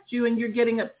past you, and you're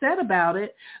getting upset about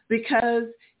it because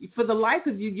for the life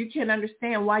of you, you can't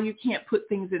understand why you can't put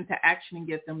things into action and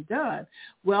get them done.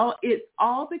 Well, it's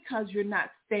all because you're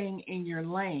not staying in your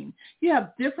lane. You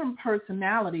have different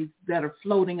personalities that are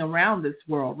floating around this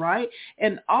world, right?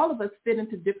 And all of us fit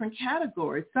into different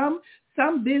categories.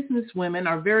 Some business women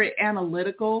are very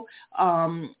analytical,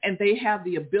 and they have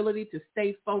the ability to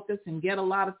stay focused and get a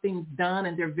lot of things done,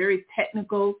 and they're very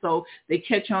technical, so they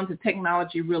catch on to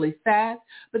technology really fast.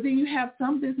 But then you have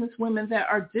some business women that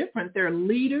are different. They're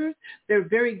leaders. They're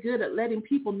very good at letting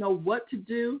people know what to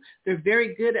do. They're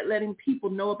very good at letting people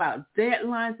know about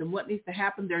deadlines and what needs to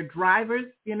happen. They're drivers,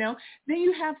 Then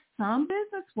you have some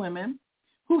business women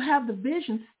who have the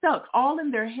vision stuck all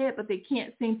in their head, but they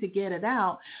can't seem to get it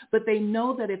out. But they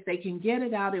know that if they can get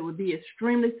it out, it would be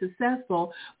extremely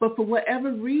successful. But for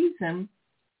whatever reason,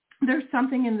 there's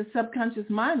something in the subconscious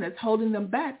mind that's holding them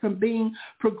back from being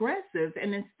progressive,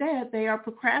 and instead they are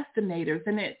procrastinators,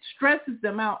 and it stresses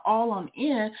them out all on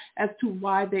end as to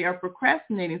why they are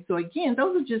procrastinating. So again,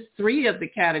 those are just three of the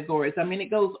categories.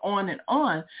 It goes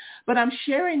on, but I'm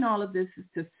sharing all of this is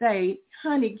to say,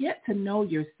 honey, get to know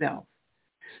yourself.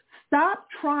 Stop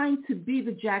trying to be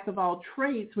the jack of all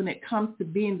trades when it comes to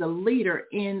being the leader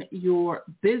in your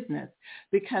business,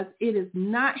 because it is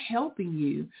not helping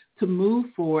you to move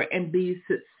forward and be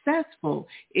successful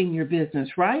in your business,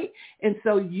 right? And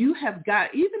so you have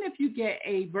got, even if you get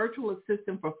a virtual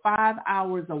assistant for 5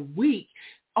 hours a week,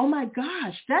 oh my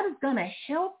gosh, that is going to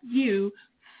help you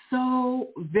so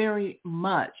very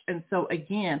much. And so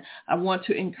again, I want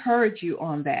to encourage you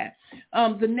on that.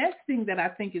 The next thing that I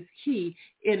think is key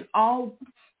in all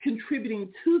contributing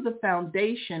to the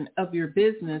foundation of your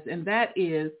business, and that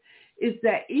is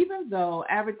that even though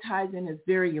advertising is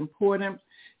very important,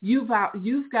 you've got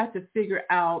to figure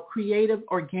out creative,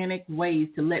 organic ways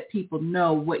to let people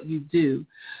know what you do.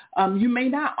 You may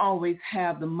not always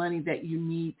have the money that you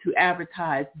need to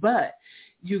advertise, but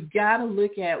you've got to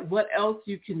look at what else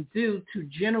you can do to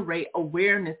generate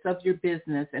awareness of your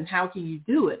business and how can you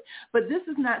do it. But this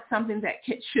is not something that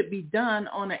should be done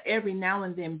on an every now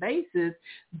and then basis.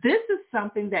 This is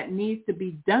something that needs to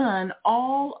be done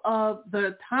all of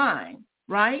the time,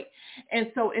 right?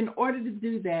 And so in order to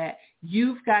do that,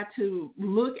 you've got to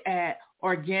look at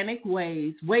organic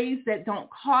ways that don't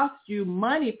cost you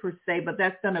money per se, but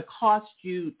that's going to cost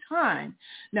you time.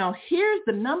 Now, here's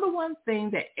the number one thing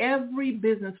that every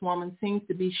businesswoman seems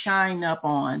to be shying up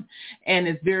on, and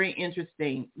it's very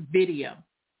interesting: video.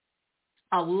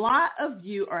 A lot of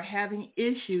you are having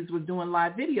issues with doing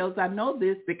live videos. I know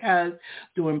this because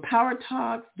during Power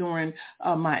Talks, during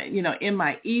in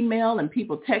my email, and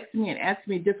people texting me and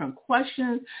asking me different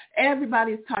questions,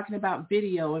 everybody's talking about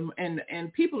video,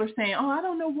 and people are saying, oh, I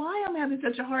don't know why I'm having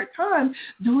such a hard time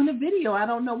doing a video. I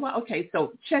don't know why. Okay,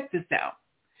 so check this out.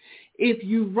 If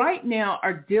you right now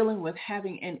are dealing with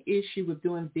having an issue with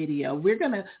doing video, we're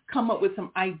going to come up with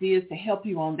some ideas to help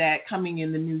you on that coming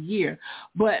in the new year.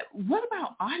 But what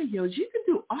about audios? You can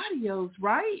do audios,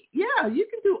 right? Yeah, you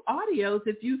can do audios.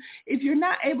 If you're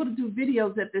not able to do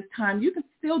videos at this time, you can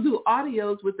still do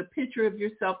audios with a picture of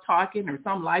yourself talking or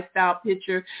some lifestyle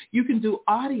picture. You can do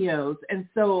audios. And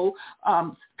so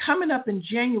coming up in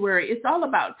January, it's all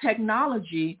about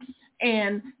technology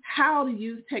and how to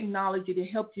use technology to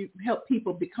help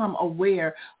people become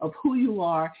aware of who you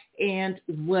are and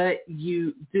what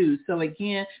you do. So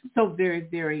again, so very,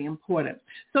 very important.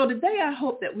 So today I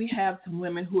hope that we have some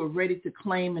women who are ready to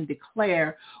claim and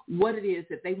declare what it is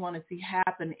that they want to see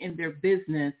happen in their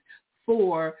business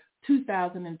for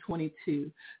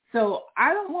 2022. So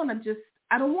I don't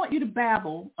want you to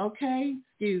babble, okay?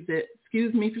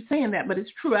 Excuse me for saying that, but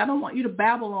it's true. I don't want you to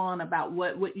babble on about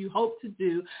what you hope to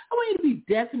do. I want you to be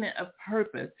definite of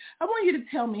purpose. I want you to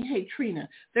tell me, hey, Trina,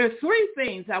 there are 3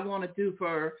 things I want to do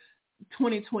for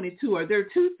 2022, or there are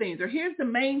 2 things, or here's the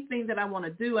main thing that I want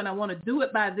to do, and I want to do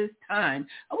it by this time.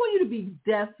 I want you to be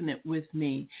definite with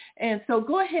me. And so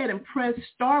go ahead and press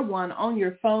 *1 on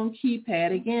your phone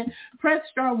keypad. Again, press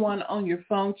 *1 on your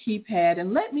phone keypad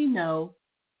and let me know,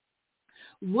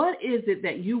 what is it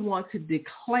that you want to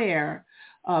declare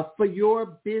for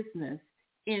your business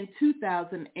in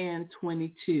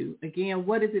 2022? Again,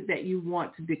 what is it that you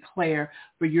want to declare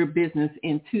for your business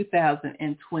in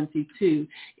 2022?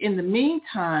 In the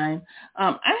meantime,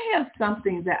 I have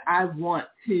something that I want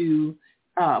to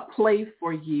play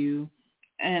for you,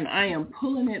 and I am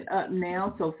pulling it up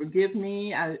now, so forgive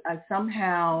me. I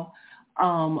somehow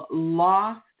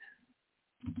lost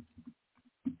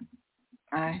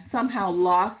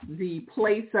the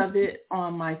place of it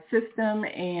on my system,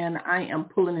 and I am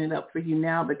pulling it up for you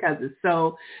now because it's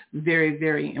so very,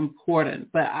 very important.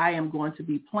 But I am going to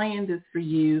be playing this for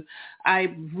you.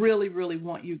 I really, really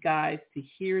want you guys to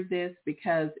hear this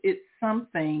because it's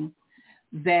something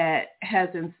that has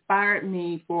inspired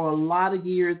me for a lot of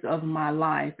years of my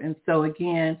life. And so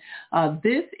again,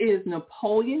 this is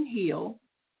Napoleon Hill.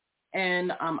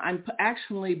 And I'm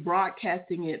actually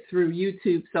broadcasting it through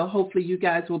YouTube, so hopefully you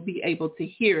guys will be able to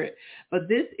hear it. But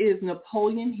this is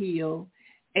Napoleon Hill,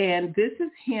 and this is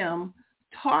him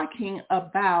talking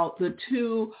about the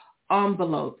 2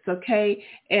 envelopes, okay?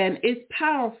 And it's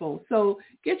powerful. So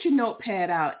get your notepad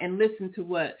out and listen to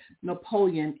what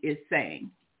Napoleon is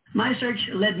saying. My search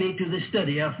led me to the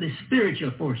study of the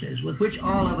spiritual forces with which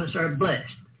all of us are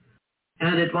blessed.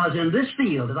 And it was in this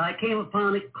field that I came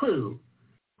upon a clue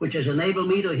which has enabled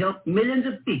me to help millions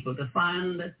of people to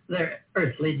find their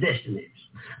earthly destinies.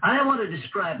 I want to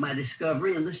describe my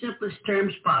discovery in the simplest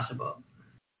terms possible,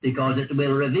 because it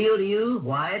will reveal to you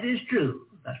why it is true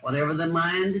that whatever the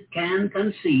mind can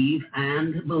conceive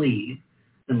and believe,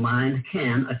 the mind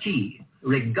can achieve,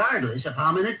 regardless of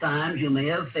how many times you may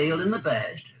have failed in the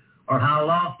past or how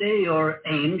lofty your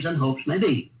aims and hopes may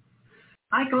be.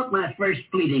 I caught my first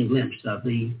fleeting glimpse of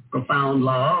the profound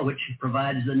law which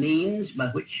provides the means by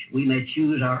which we may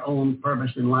choose our own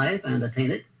purpose in life and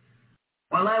attain it,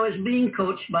 while I was being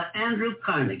coached by Andrew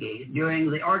Carnegie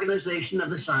during the organization of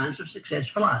the Science of Success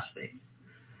philosophy.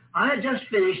 I had just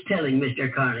finished telling Mr.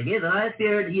 Carnegie that I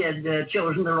feared he had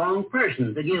chosen the wrong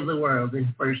person to give the world the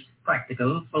first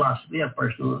practical philosophy of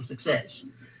personal success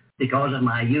because of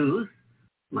my youth,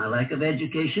 my lack of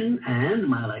education, and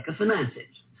my lack of finances.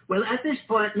 Well, at this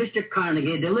point, Mr.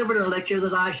 Carnegie delivered a lecture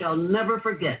that I shall never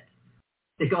forget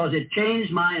because it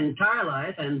changed my entire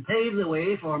life and paved the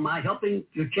way for my helping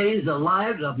to change the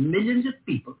lives of millions of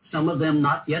people, some of them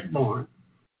not yet born.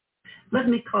 Let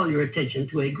me call your attention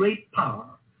to a great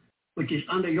power which is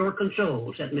under your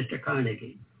control, said Mr.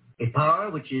 Carnegie, a power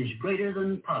which is greater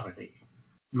than poverty,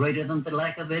 greater than the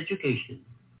lack of education,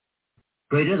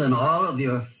 greater than all of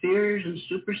your fears and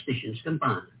superstitions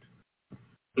combined.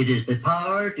 It is the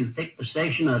power to take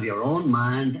possession of your own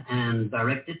mind and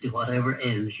direct it to whatever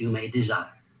ends you may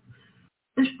desire.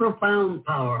 This profound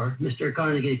power, Mr.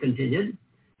 Carnegie continued,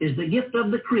 is the gift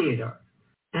of the Creator,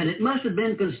 and it must have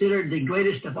been considered the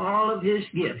greatest of all of his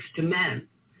gifts to man,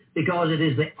 because it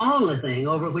is the only thing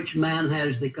over which man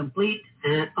has the complete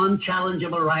and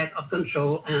unchallengeable right of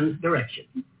control and direction.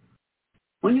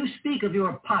 When you speak of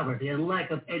your poverty and lack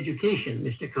of education,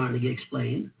 Mr. Carnegie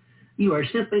explained, you are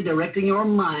simply directing your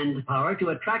mind power to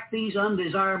attract these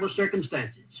undesirable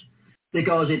circumstances,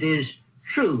 because it is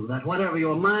true that whatever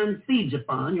your mind feeds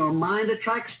upon, your mind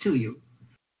attracts to you.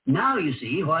 Now you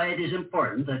see why it is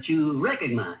important that you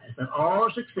recognize that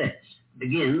all success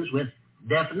begins with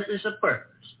definiteness of purpose,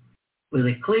 with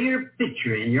a clear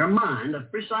picture in your mind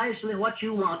of precisely what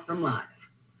you want from life.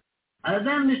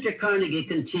 Then Mr. Carnegie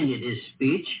continued his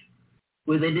speech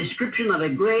with a description of a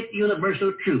great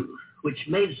universal truth which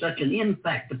made such an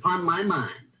impact upon my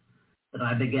mind that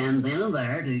I began then and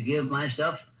there to give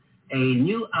myself a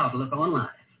new outlook on life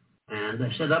and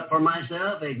set up for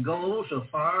myself a goal so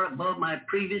far above my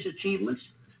previous achievements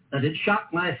that it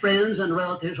shocked my friends and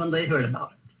relatives when they heard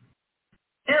about it.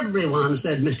 Everyone,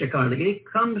 said Mr. Carnegie,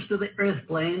 comes to the earth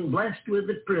plane blessed with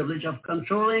the privilege of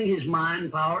controlling his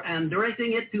mind power and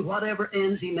directing it to whatever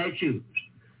ends he may choose.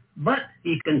 But,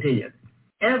 he continued,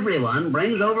 everyone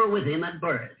brings over with him at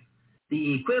birth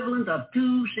the equivalent of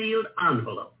 2 sealed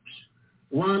envelopes,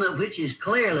 one of which is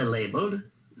clearly labeled,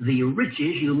 the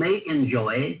riches you may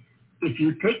enjoy if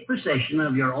you take possession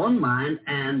of your own mind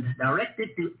and direct it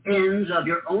to ends of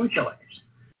your own choice.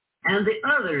 And the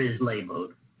other is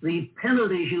labeled, the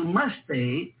penalties you must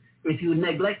pay if you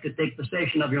neglect to take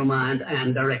possession of your mind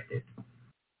and direct it.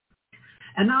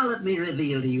 And now let me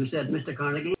reveal to you, said Mr.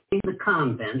 Carnegie, the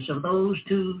contents of those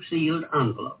 2 sealed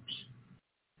envelopes.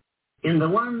 In the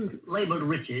one labeled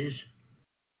riches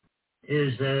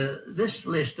is this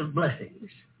list of blessings.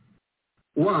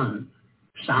 1,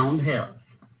 sound health.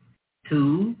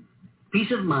 2,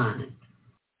 peace of mind.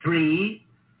 3,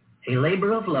 a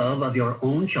labor of love of your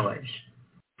own choice.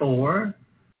 4,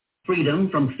 freedom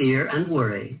from fear and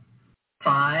worry.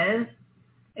 5,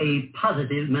 a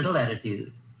positive mental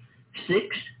attitude. 6,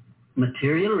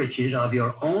 material riches of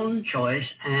your own choice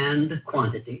and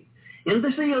quantity. In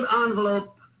the sealed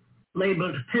envelope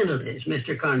labeled penalties,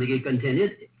 Mr. Carnegie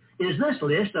continued, is this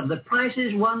list of the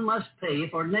prices one must pay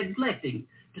for neglecting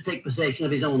to take possession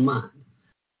of his own mind.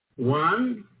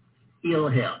 1, ill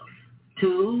health.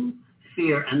 2,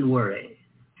 fear and worry.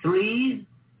 3,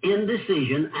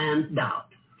 indecision and doubt.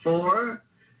 4,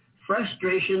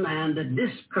 frustration and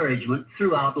discouragement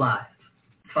throughout life.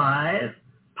 5,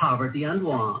 poverty and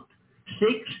want.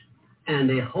 6, and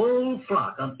a whole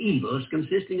flock of evils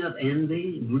consisting of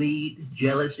envy, greed,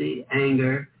 jealousy,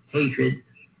 anger, hatred,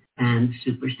 and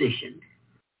superstition.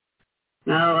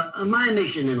 Now, my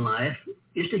mission in life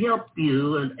is to help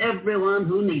you and everyone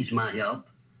who needs my help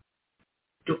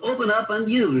to open up and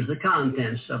use the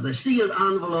contents of the sealed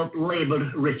envelope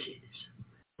labeled riches.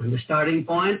 And the starting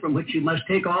point from which you must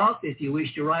take off if you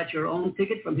wish to write your own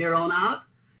ticket from here on out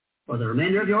for the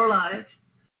remainder of your life,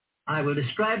 I will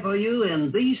describe for you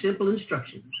in these simple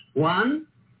instructions. 1,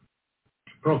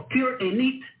 procure a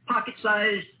neat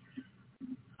pocket-sized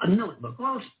notebook.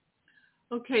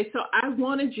 Okay, so I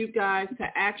wanted you guys to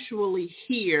actually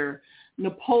hear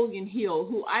Napoleon Hill,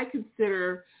 who I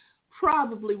consider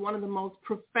probably one of the most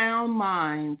profound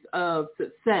minds of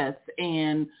success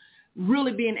and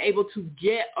really being able to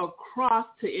get across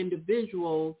to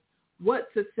individuals what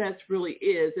success really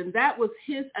is. And that was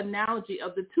his analogy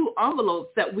of the 2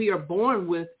 envelopes that we are born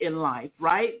with in life,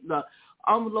 right? The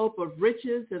envelope of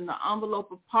riches and the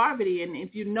envelope of poverty. And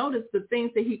if you notice, the things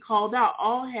that he called out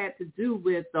all had to do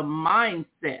with the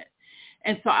mindset.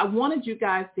 And so I wanted you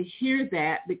guys to hear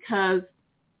that because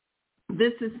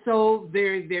this is so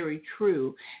very, very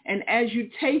true. And as you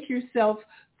take yourself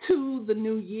to the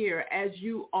new year, as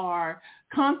you are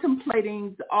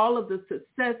contemplating all of the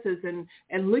successes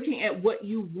and looking at what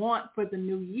you want for the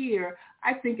new year,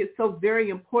 I think it's so very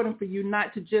important for you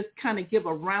not to just kind of give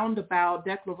a roundabout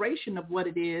declaration of what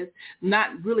it is,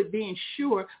 not really being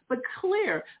sure, but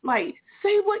clear, like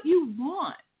say what you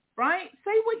want, right?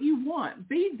 Say what you want.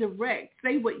 Be direct.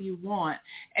 Say what you want.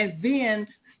 And then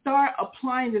start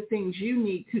applying the things you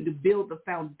need to build the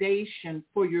foundation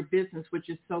for your business, which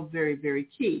is so very, very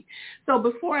key. So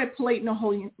before I played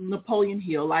Napoleon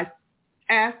Hill, I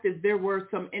asked if there were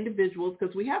some individuals,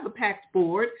 because we have a packed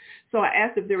board, so I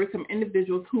asked if there were some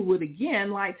individuals who would, again,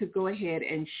 like to go ahead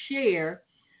and share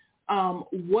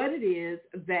what it is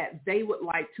that they would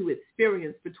like to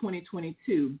experience for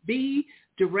 2022. Be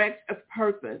direct of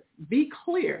purpose. Be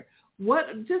clear.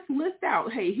 Just list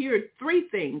out, hey, here's 3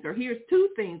 things, or here's 2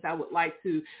 things I would like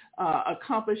to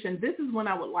accomplish, and this is when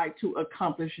I would like to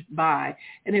accomplish by.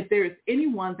 And if there is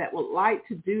anyone that would like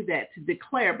to do that, to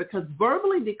declare, because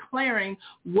verbally declaring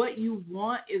what you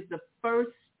want is the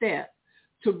first step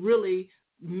to really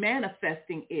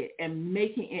manifesting it and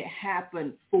making it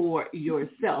happen for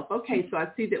yourself. Okay, so I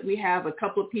see that we have a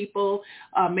couple of people.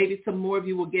 Maybe some more of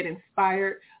you will get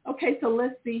inspired. Okay, so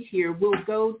let's see here. We'll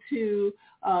go to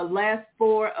last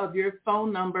 4 of your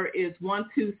phone number is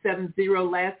 1270.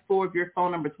 Last 4 of your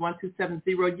phone number is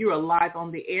 1270. You are live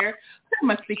on the air. Who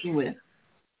am I speaking with?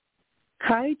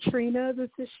 Hi, Trina. This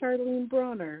is Charlene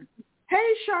Bronner.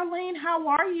 Hey, Charlene. How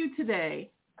are you today?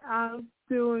 I'm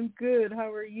doing good.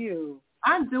 How are you?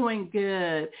 I'm doing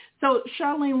good. So,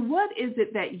 Charlene, what is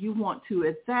it that you want to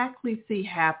exactly see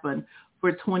happen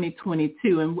for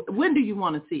 2022, and when do you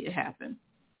want to see it happen?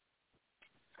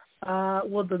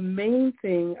 Well, the main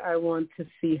thing I want to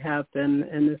see happen,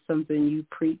 and it's something you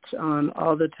preach on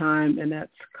all the time, and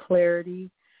that's clarity.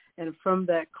 And from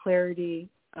that clarity,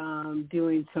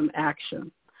 doing some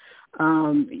action.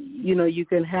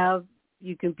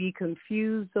 You can be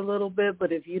confused a little bit,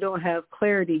 but if you don't have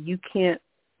clarity, you can't,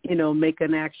 make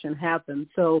an action happen.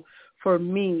 So for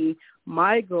me,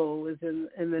 my goal is in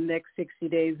the next 60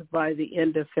 days, by the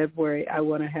end of February, I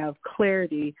want to have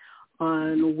clarity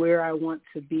on where I want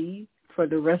to be for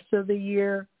the rest of the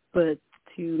year, but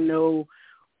to know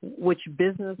which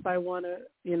business I want to,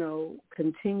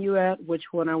 continue at, which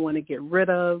one I want to get rid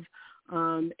of,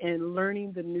 and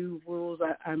learning the new rules.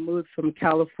 I moved from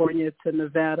California to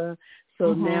Nevada,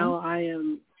 so now I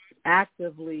am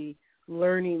actively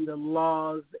learning the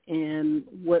laws and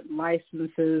what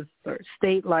licenses or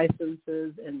state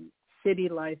licenses and city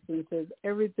licenses,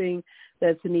 everything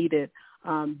that's needed.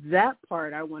 That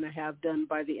part I want to have done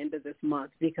by the end of this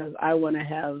month, because I want to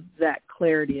have that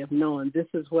clarity of knowing this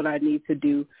is what I need to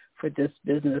do for this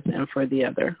business and for the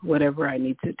other, whatever I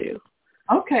need to do.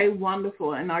 Okay,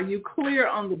 wonderful. And are you clear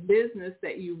on the business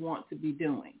that you want to be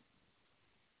doing?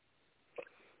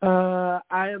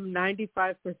 I am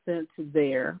 95%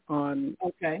 there on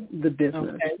the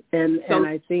business. Okay. And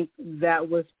I think that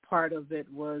was part of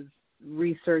it, was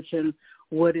researching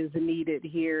what is needed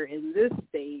here in this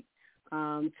state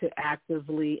to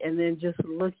actively, and then just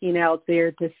looking out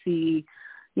there to see,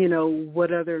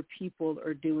 what other people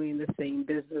are doing the same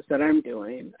business that I'm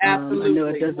doing. Absolutely. I know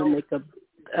it doesn't make a,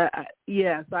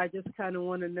 yes, I just kind of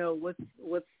want to know what's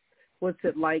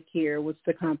it like here? What's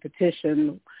the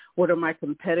competition? What are my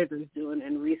competitors doing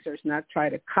in research? Not try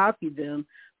to copy them,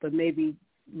 but maybe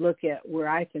look at where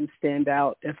I can stand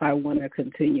out if I want to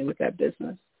continue with that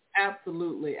business.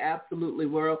 Absolutely, absolutely.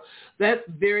 Well, that's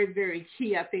very, very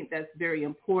key. I think that's very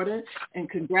important. And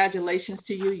congratulations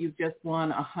to you. You've just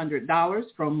won $100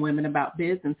 from Women About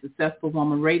Biz and Successful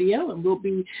Woman Radio. And we'll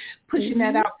be pushing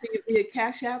that out to you via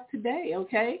Cash App today,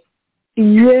 okay?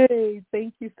 Yay.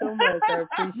 Thank you so much. I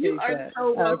appreciate you are that.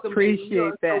 So welcome, I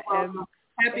appreciate that. So and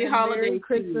happy holidays. Merry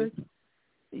Christmas.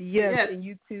 Yes, and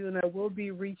you too. And I will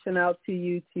be reaching out to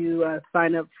you to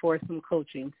sign up for some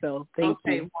coaching. So thank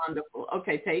you. Okay, wonderful.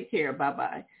 Okay, take care.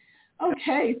 Bye-bye.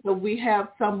 Okay, so we have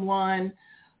someone,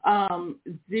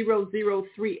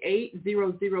 0038.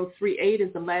 0038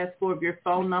 is the last four of your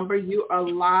phone number. You are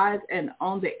live and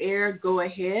on the air. Go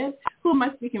ahead. Who am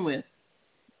I speaking with?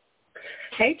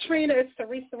 Hey, Trina, it's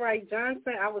Teresa Wright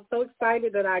Johnson. I was so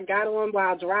excited that I got on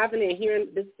while driving and hearing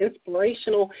this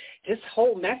inspirational, just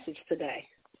whole message today.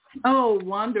 Oh,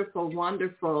 wonderful,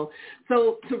 wonderful.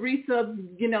 So, Teresa,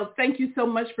 thank you so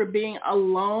much for being a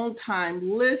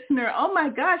long-time listener. Oh, my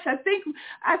gosh, I think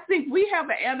we have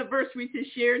an anniversary to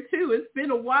share, too. It's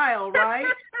been a while, right?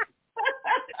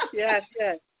 Yes,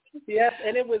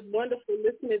 and it was wonderful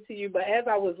listening to you. But as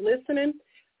I was listening,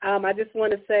 I just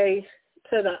want to say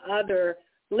to the other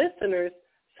listeners,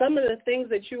 some of the things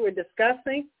that you were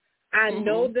discussing, I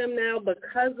know them now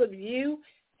because of you,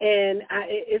 and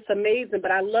it's amazing.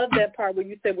 But I love that part where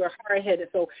you said we're hard-headed.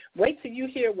 So wait till you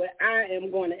hear what I am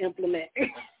going to implement.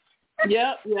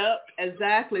 Yep,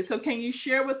 exactly. So can you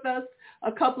share with us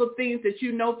a couple of things that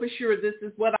you know for sure this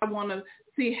is what I want to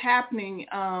see happening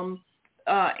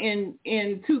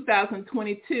in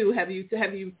 2022? Have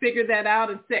you figured that out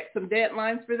and set some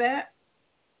deadlines for that?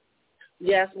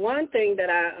 Yes, one thing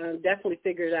that I definitely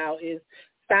figured out is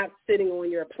stop sitting on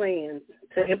your plans,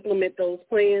 to implement those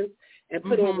plans and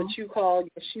put on what you call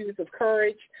your shoes of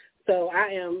courage. So I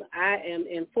am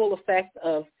in full effect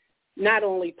of not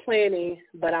only planning,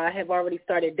 but I have already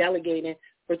started delegating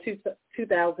for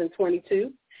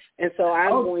 2022. And so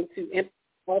I'm going to implement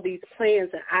all these plans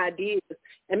and ideas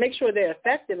and make sure they're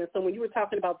effective. And so when you were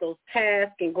talking about those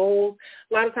tasks and goals,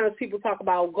 a lot of times people talk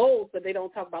about goals, but they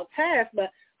don't talk about tasks. But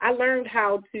I learned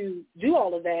how to do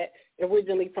all of that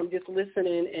originally from just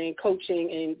listening and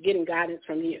coaching and getting guidance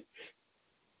from you.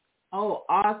 Oh,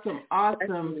 awesome.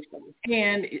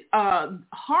 And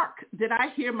hark, did I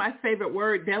hear my favorite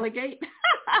word, delegate?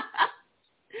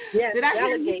 Yes, did I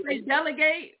delegate. hear you say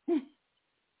delegate?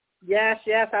 Yes,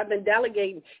 I've been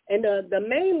delegating. And the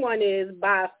main one is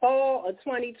by fall of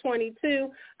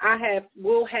 2022,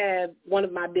 will have one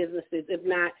of my businesses, if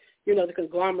not, the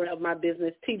conglomerate of my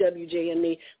business, TWJ and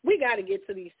me. We got to get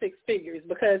to these six figures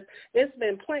because it's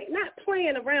been not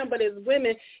playing around, but as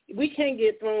women, we can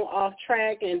get thrown off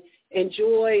track and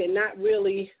enjoy and not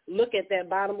really look at that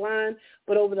bottom line.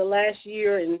 But over the last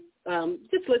year and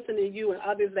just listening to you and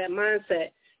others, that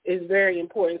mindset is very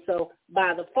important. So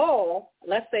by the fall,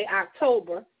 let's say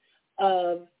October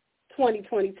of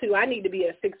 2022, I need to be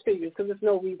at six figures because there's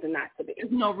no reason not to be. There's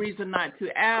no reason not to.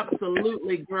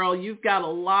 Absolutely, girl. You've got a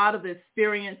lot of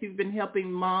experience. You've been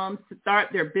helping moms to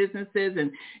start their businesses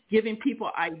and giving people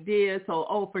ideas.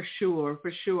 So, for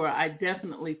sure. I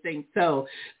definitely think so.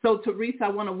 So, Teresa, I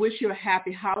want to wish you a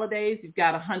happy holidays. You've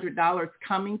got $100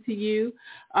 coming to you.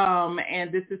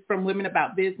 And this is from Women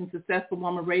About Biz and Successful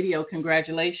Woman Radio.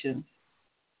 Congratulations.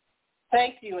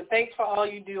 Thank you, and thanks for all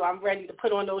you do. I'm ready to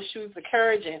put on those shoes of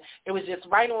courage, and it was just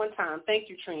right on time. Thank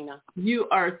you, Trina. You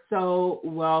are so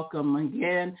welcome.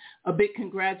 Again, a big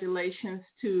congratulations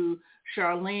to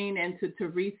Charlene and to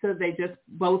Teresa. They just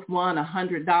both won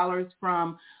 $100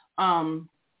 from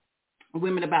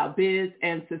Women About Biz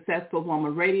and Successful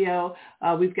Woman Radio.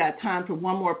 We've got time for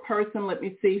one more person. Let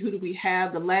me see. Who do we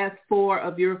have? The last four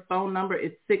of your phone number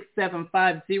is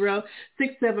 6750.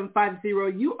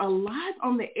 6750. You are live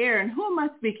on the air. And who am I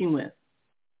speaking with?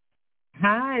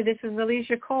 Hi, this is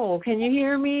Alicia Cole. Can you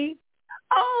hear me?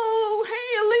 Oh,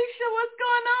 hey, Alicia. What's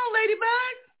going on,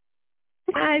 Ladybug?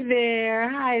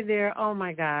 Hi there. Oh,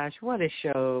 my gosh. What a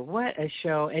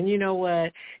show. And you know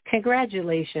what?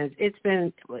 Congratulations. It's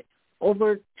been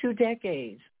over 2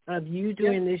 decades of you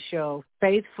doing this show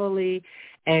faithfully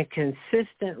and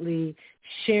consistently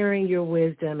sharing your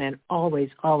wisdom, and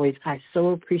always, I so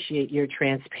appreciate your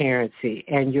transparency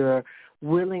and your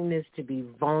willingness to be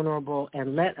vulnerable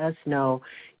and let us know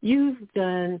you've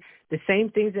done the same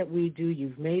things that we do.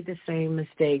 You've made the same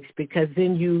mistakes, because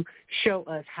then you show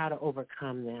us how to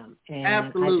overcome them. And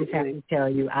absolutely. I just have to tell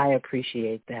you, I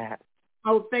appreciate that.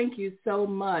 Oh, thank you so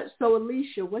much. So,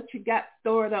 Alicia, what you got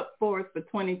stored up for us for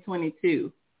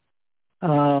 2022?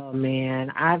 Oh,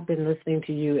 man, I've been listening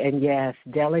to you, and yes,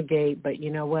 delegate, but you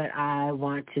know what I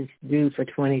want to do for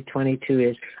 2022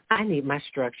 is I need my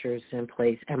structures in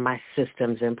place and my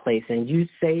systems in place. And you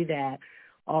say that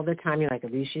all the time. You're like,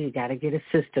 Alicia, you got to get a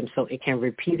system so it can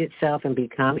repeat itself and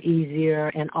become easier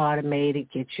and automated.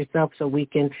 Get yourself so we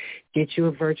can get you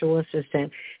a virtual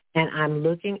assistant. And I'm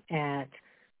looking at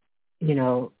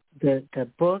the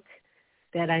book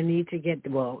that I need to get.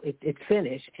 Well, it's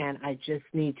finished, and I just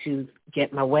need to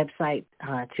get my website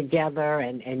together.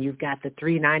 And you've got the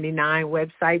 $3.99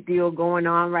 website deal going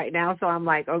on right now. So I'm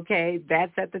like, okay,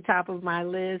 that's at the top of my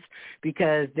list,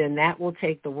 because then that will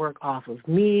take the work off of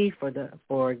me for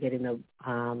getting the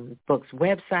book's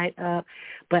website up.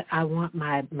 But I want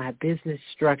my business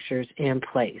structures in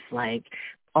place, like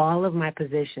all of my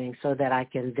positioning, so that I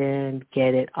can then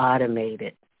get it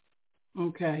automated.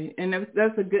 Okay, and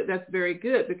that's very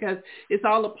good, because it's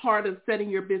all a part of setting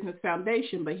your business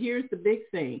foundation. But here's the big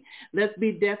thing. Let's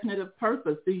be definite of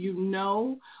purpose. Do you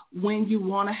know when you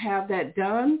want to have that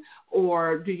done,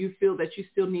 or do you feel that you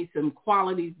still need some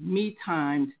quality me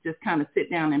time to just kind of sit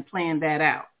down and plan that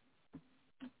out?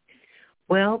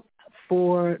 Well,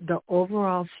 for the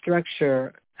overall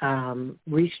structure,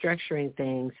 restructuring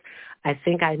things, I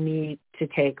think I need to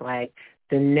take like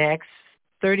the next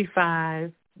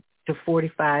 35 to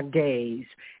 45 days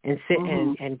and sit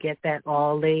and get that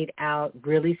all laid out,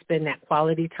 really spend that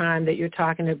quality time that you're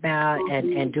talking about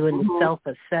and doing the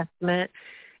self-assessment.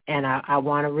 And I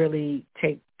want to really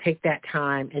take that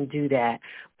time and do that.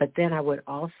 But then I would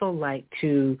also like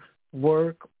to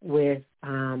work with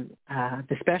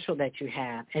the special that you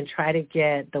have and try to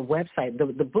get the website.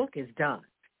 The book is done.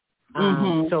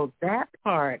 So that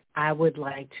part I would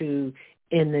like to,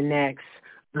 in the next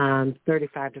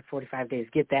 35 to 45 days,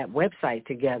 get that website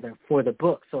together for the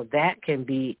book, so that can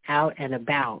be out and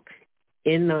about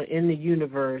in the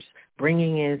universe,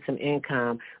 bringing in some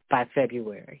income by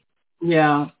February.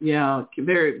 Yeah,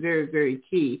 very, very, very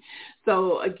key.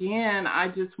 So again, I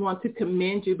just want to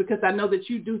commend you, because I know that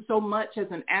you do so much as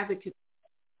an advocate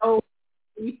for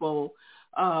people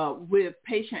with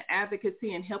patient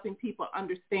advocacy and helping people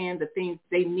understand the things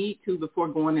they need to before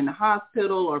going in the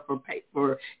hospital or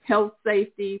for health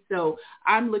safety. So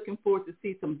I'm looking forward to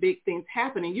see some big things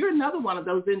happening. You're another one of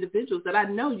those individuals that I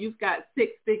know you've got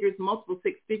multiple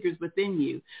six figures within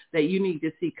you that you need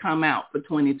to see come out for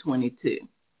 2022.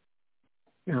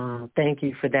 Oh, thank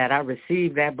you for that. I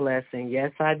received that blessing.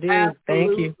 Yes, I do. Absolutely.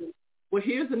 Thank you. Well,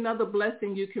 here's another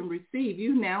blessing you can receive.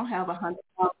 You now have $100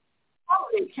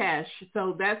 holiday cash.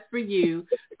 So that's for you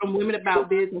from Women About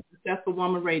Biz and Successful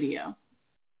Woman Radio.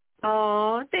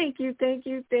 Oh, thank you.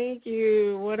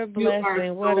 What a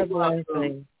blessing. What a blessing.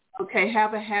 Welcome. Okay,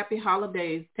 have a happy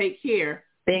holidays. Take care.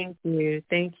 Thank you.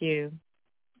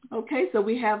 Okay, so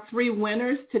we have 3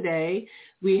 winners today.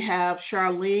 We have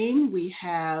Charlene, we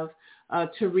have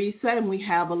Teresa, and we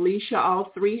have Alicia.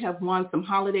 All three have won some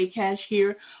holiday cash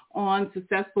here on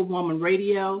Successful Woman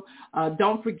Radio.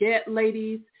 Don't forget,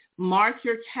 ladies, mark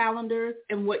your calendars,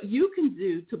 and what you can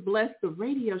do to bless the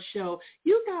radio show.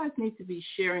 You guys need to be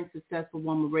sharing Successful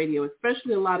Woman Radio,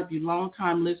 especially a lot of you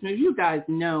longtime listeners. You guys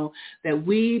know that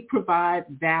we provide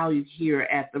value here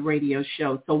at the radio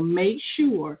show. So make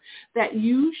sure that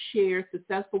you share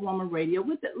Successful Woman Radio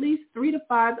with at least 3 to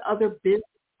 5 other business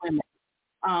women.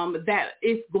 That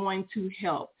is going to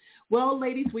help. Well,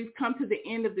 ladies, we've come to the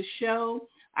end of the show.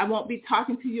 I won't be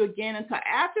talking to you again until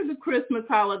after the Christmas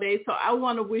holiday, so I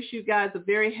want to wish you guys a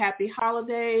very happy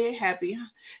holiday, happy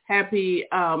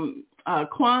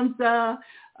Kwanzaa,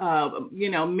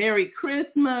 Merry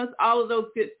Christmas, all of those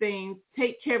good things.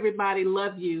 Take care, everybody.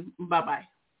 Love you. Bye-bye.